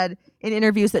has said in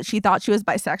interviews that she thought she was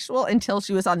bisexual until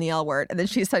she was on the L word. And then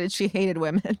she decided she hated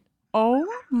women. Oh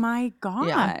my God.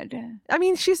 Yeah. I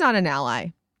mean, she's not an ally.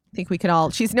 think we can all.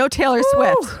 She's no Taylor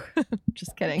Swift.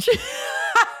 Just kidding.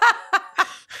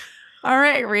 All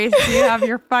right, Reese, do you have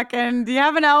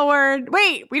an L word?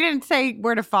 Wait, we didn't say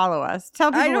where to follow us.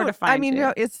 Tell people where to find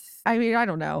you. I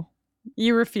don't know.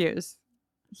 You refuse.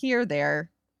 Here,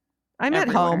 there. I'm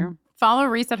Everywhere. at home. Follow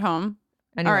Reese at home.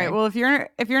 Anyway. All right. Well, if you're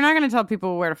not going to tell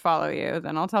people where to follow you,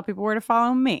 then I'll tell people where to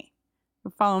follow me.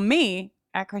 Follow me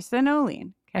at Kristen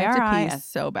Noeline. I have to pee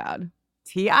so bad.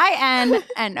 TINNOELINE.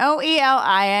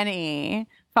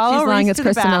 Follow She's lying. Reese It's to the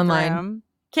Kristen bathroom. Online.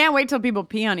 Can't wait till people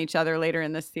pee on each other later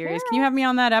in this series. Can you have me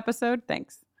on that episode?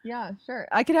 Thanks. Yeah, sure.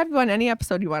 I could have you on any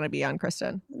episode you want to be on,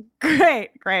 Kristen.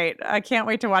 Great. I can't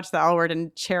wait to watch the L word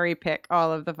and cherry pick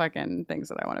all of the fucking things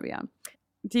that I want to be on.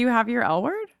 Do you have your L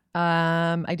word?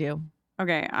 I do.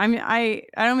 Okay. I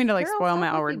don't mean to spoil my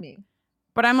L word,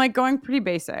 but I'm going pretty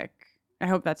basic. I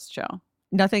hope that's chill.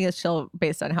 Nothing is chill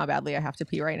based on how badly I have to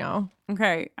pee right now.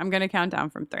 Okay. I'm going to count down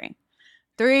from 3.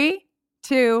 3,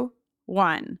 2,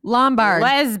 1. Lombard.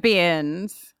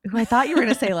 Lesbians. Ooh, I thought you were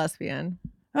going to say lesbian.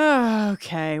 Oh,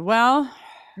 okay. Well,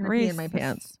 I'm gonna pee in my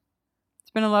pants.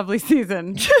 It's been a lovely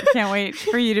season. Can't wait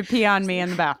for you to pee on me in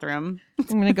the bathroom. I'm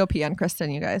going to go pee on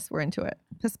Kristen, you guys. We're into it.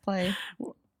 Piss play.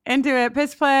 Into it.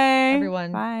 Piss play.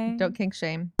 Everyone, bye. Don't kink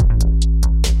shame.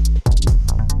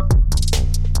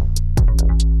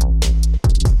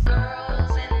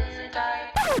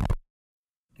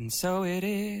 And so it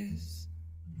is,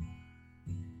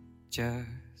 just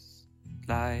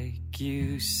like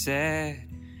you said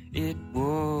it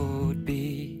would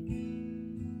be.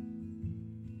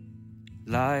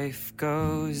 Life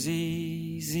goes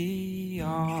easy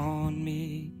on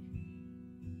me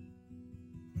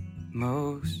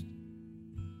most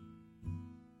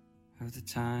of the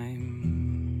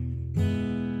time.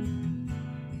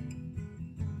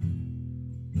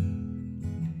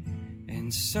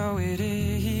 And so it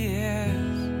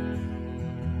is,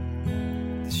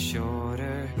 the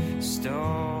shorter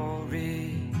story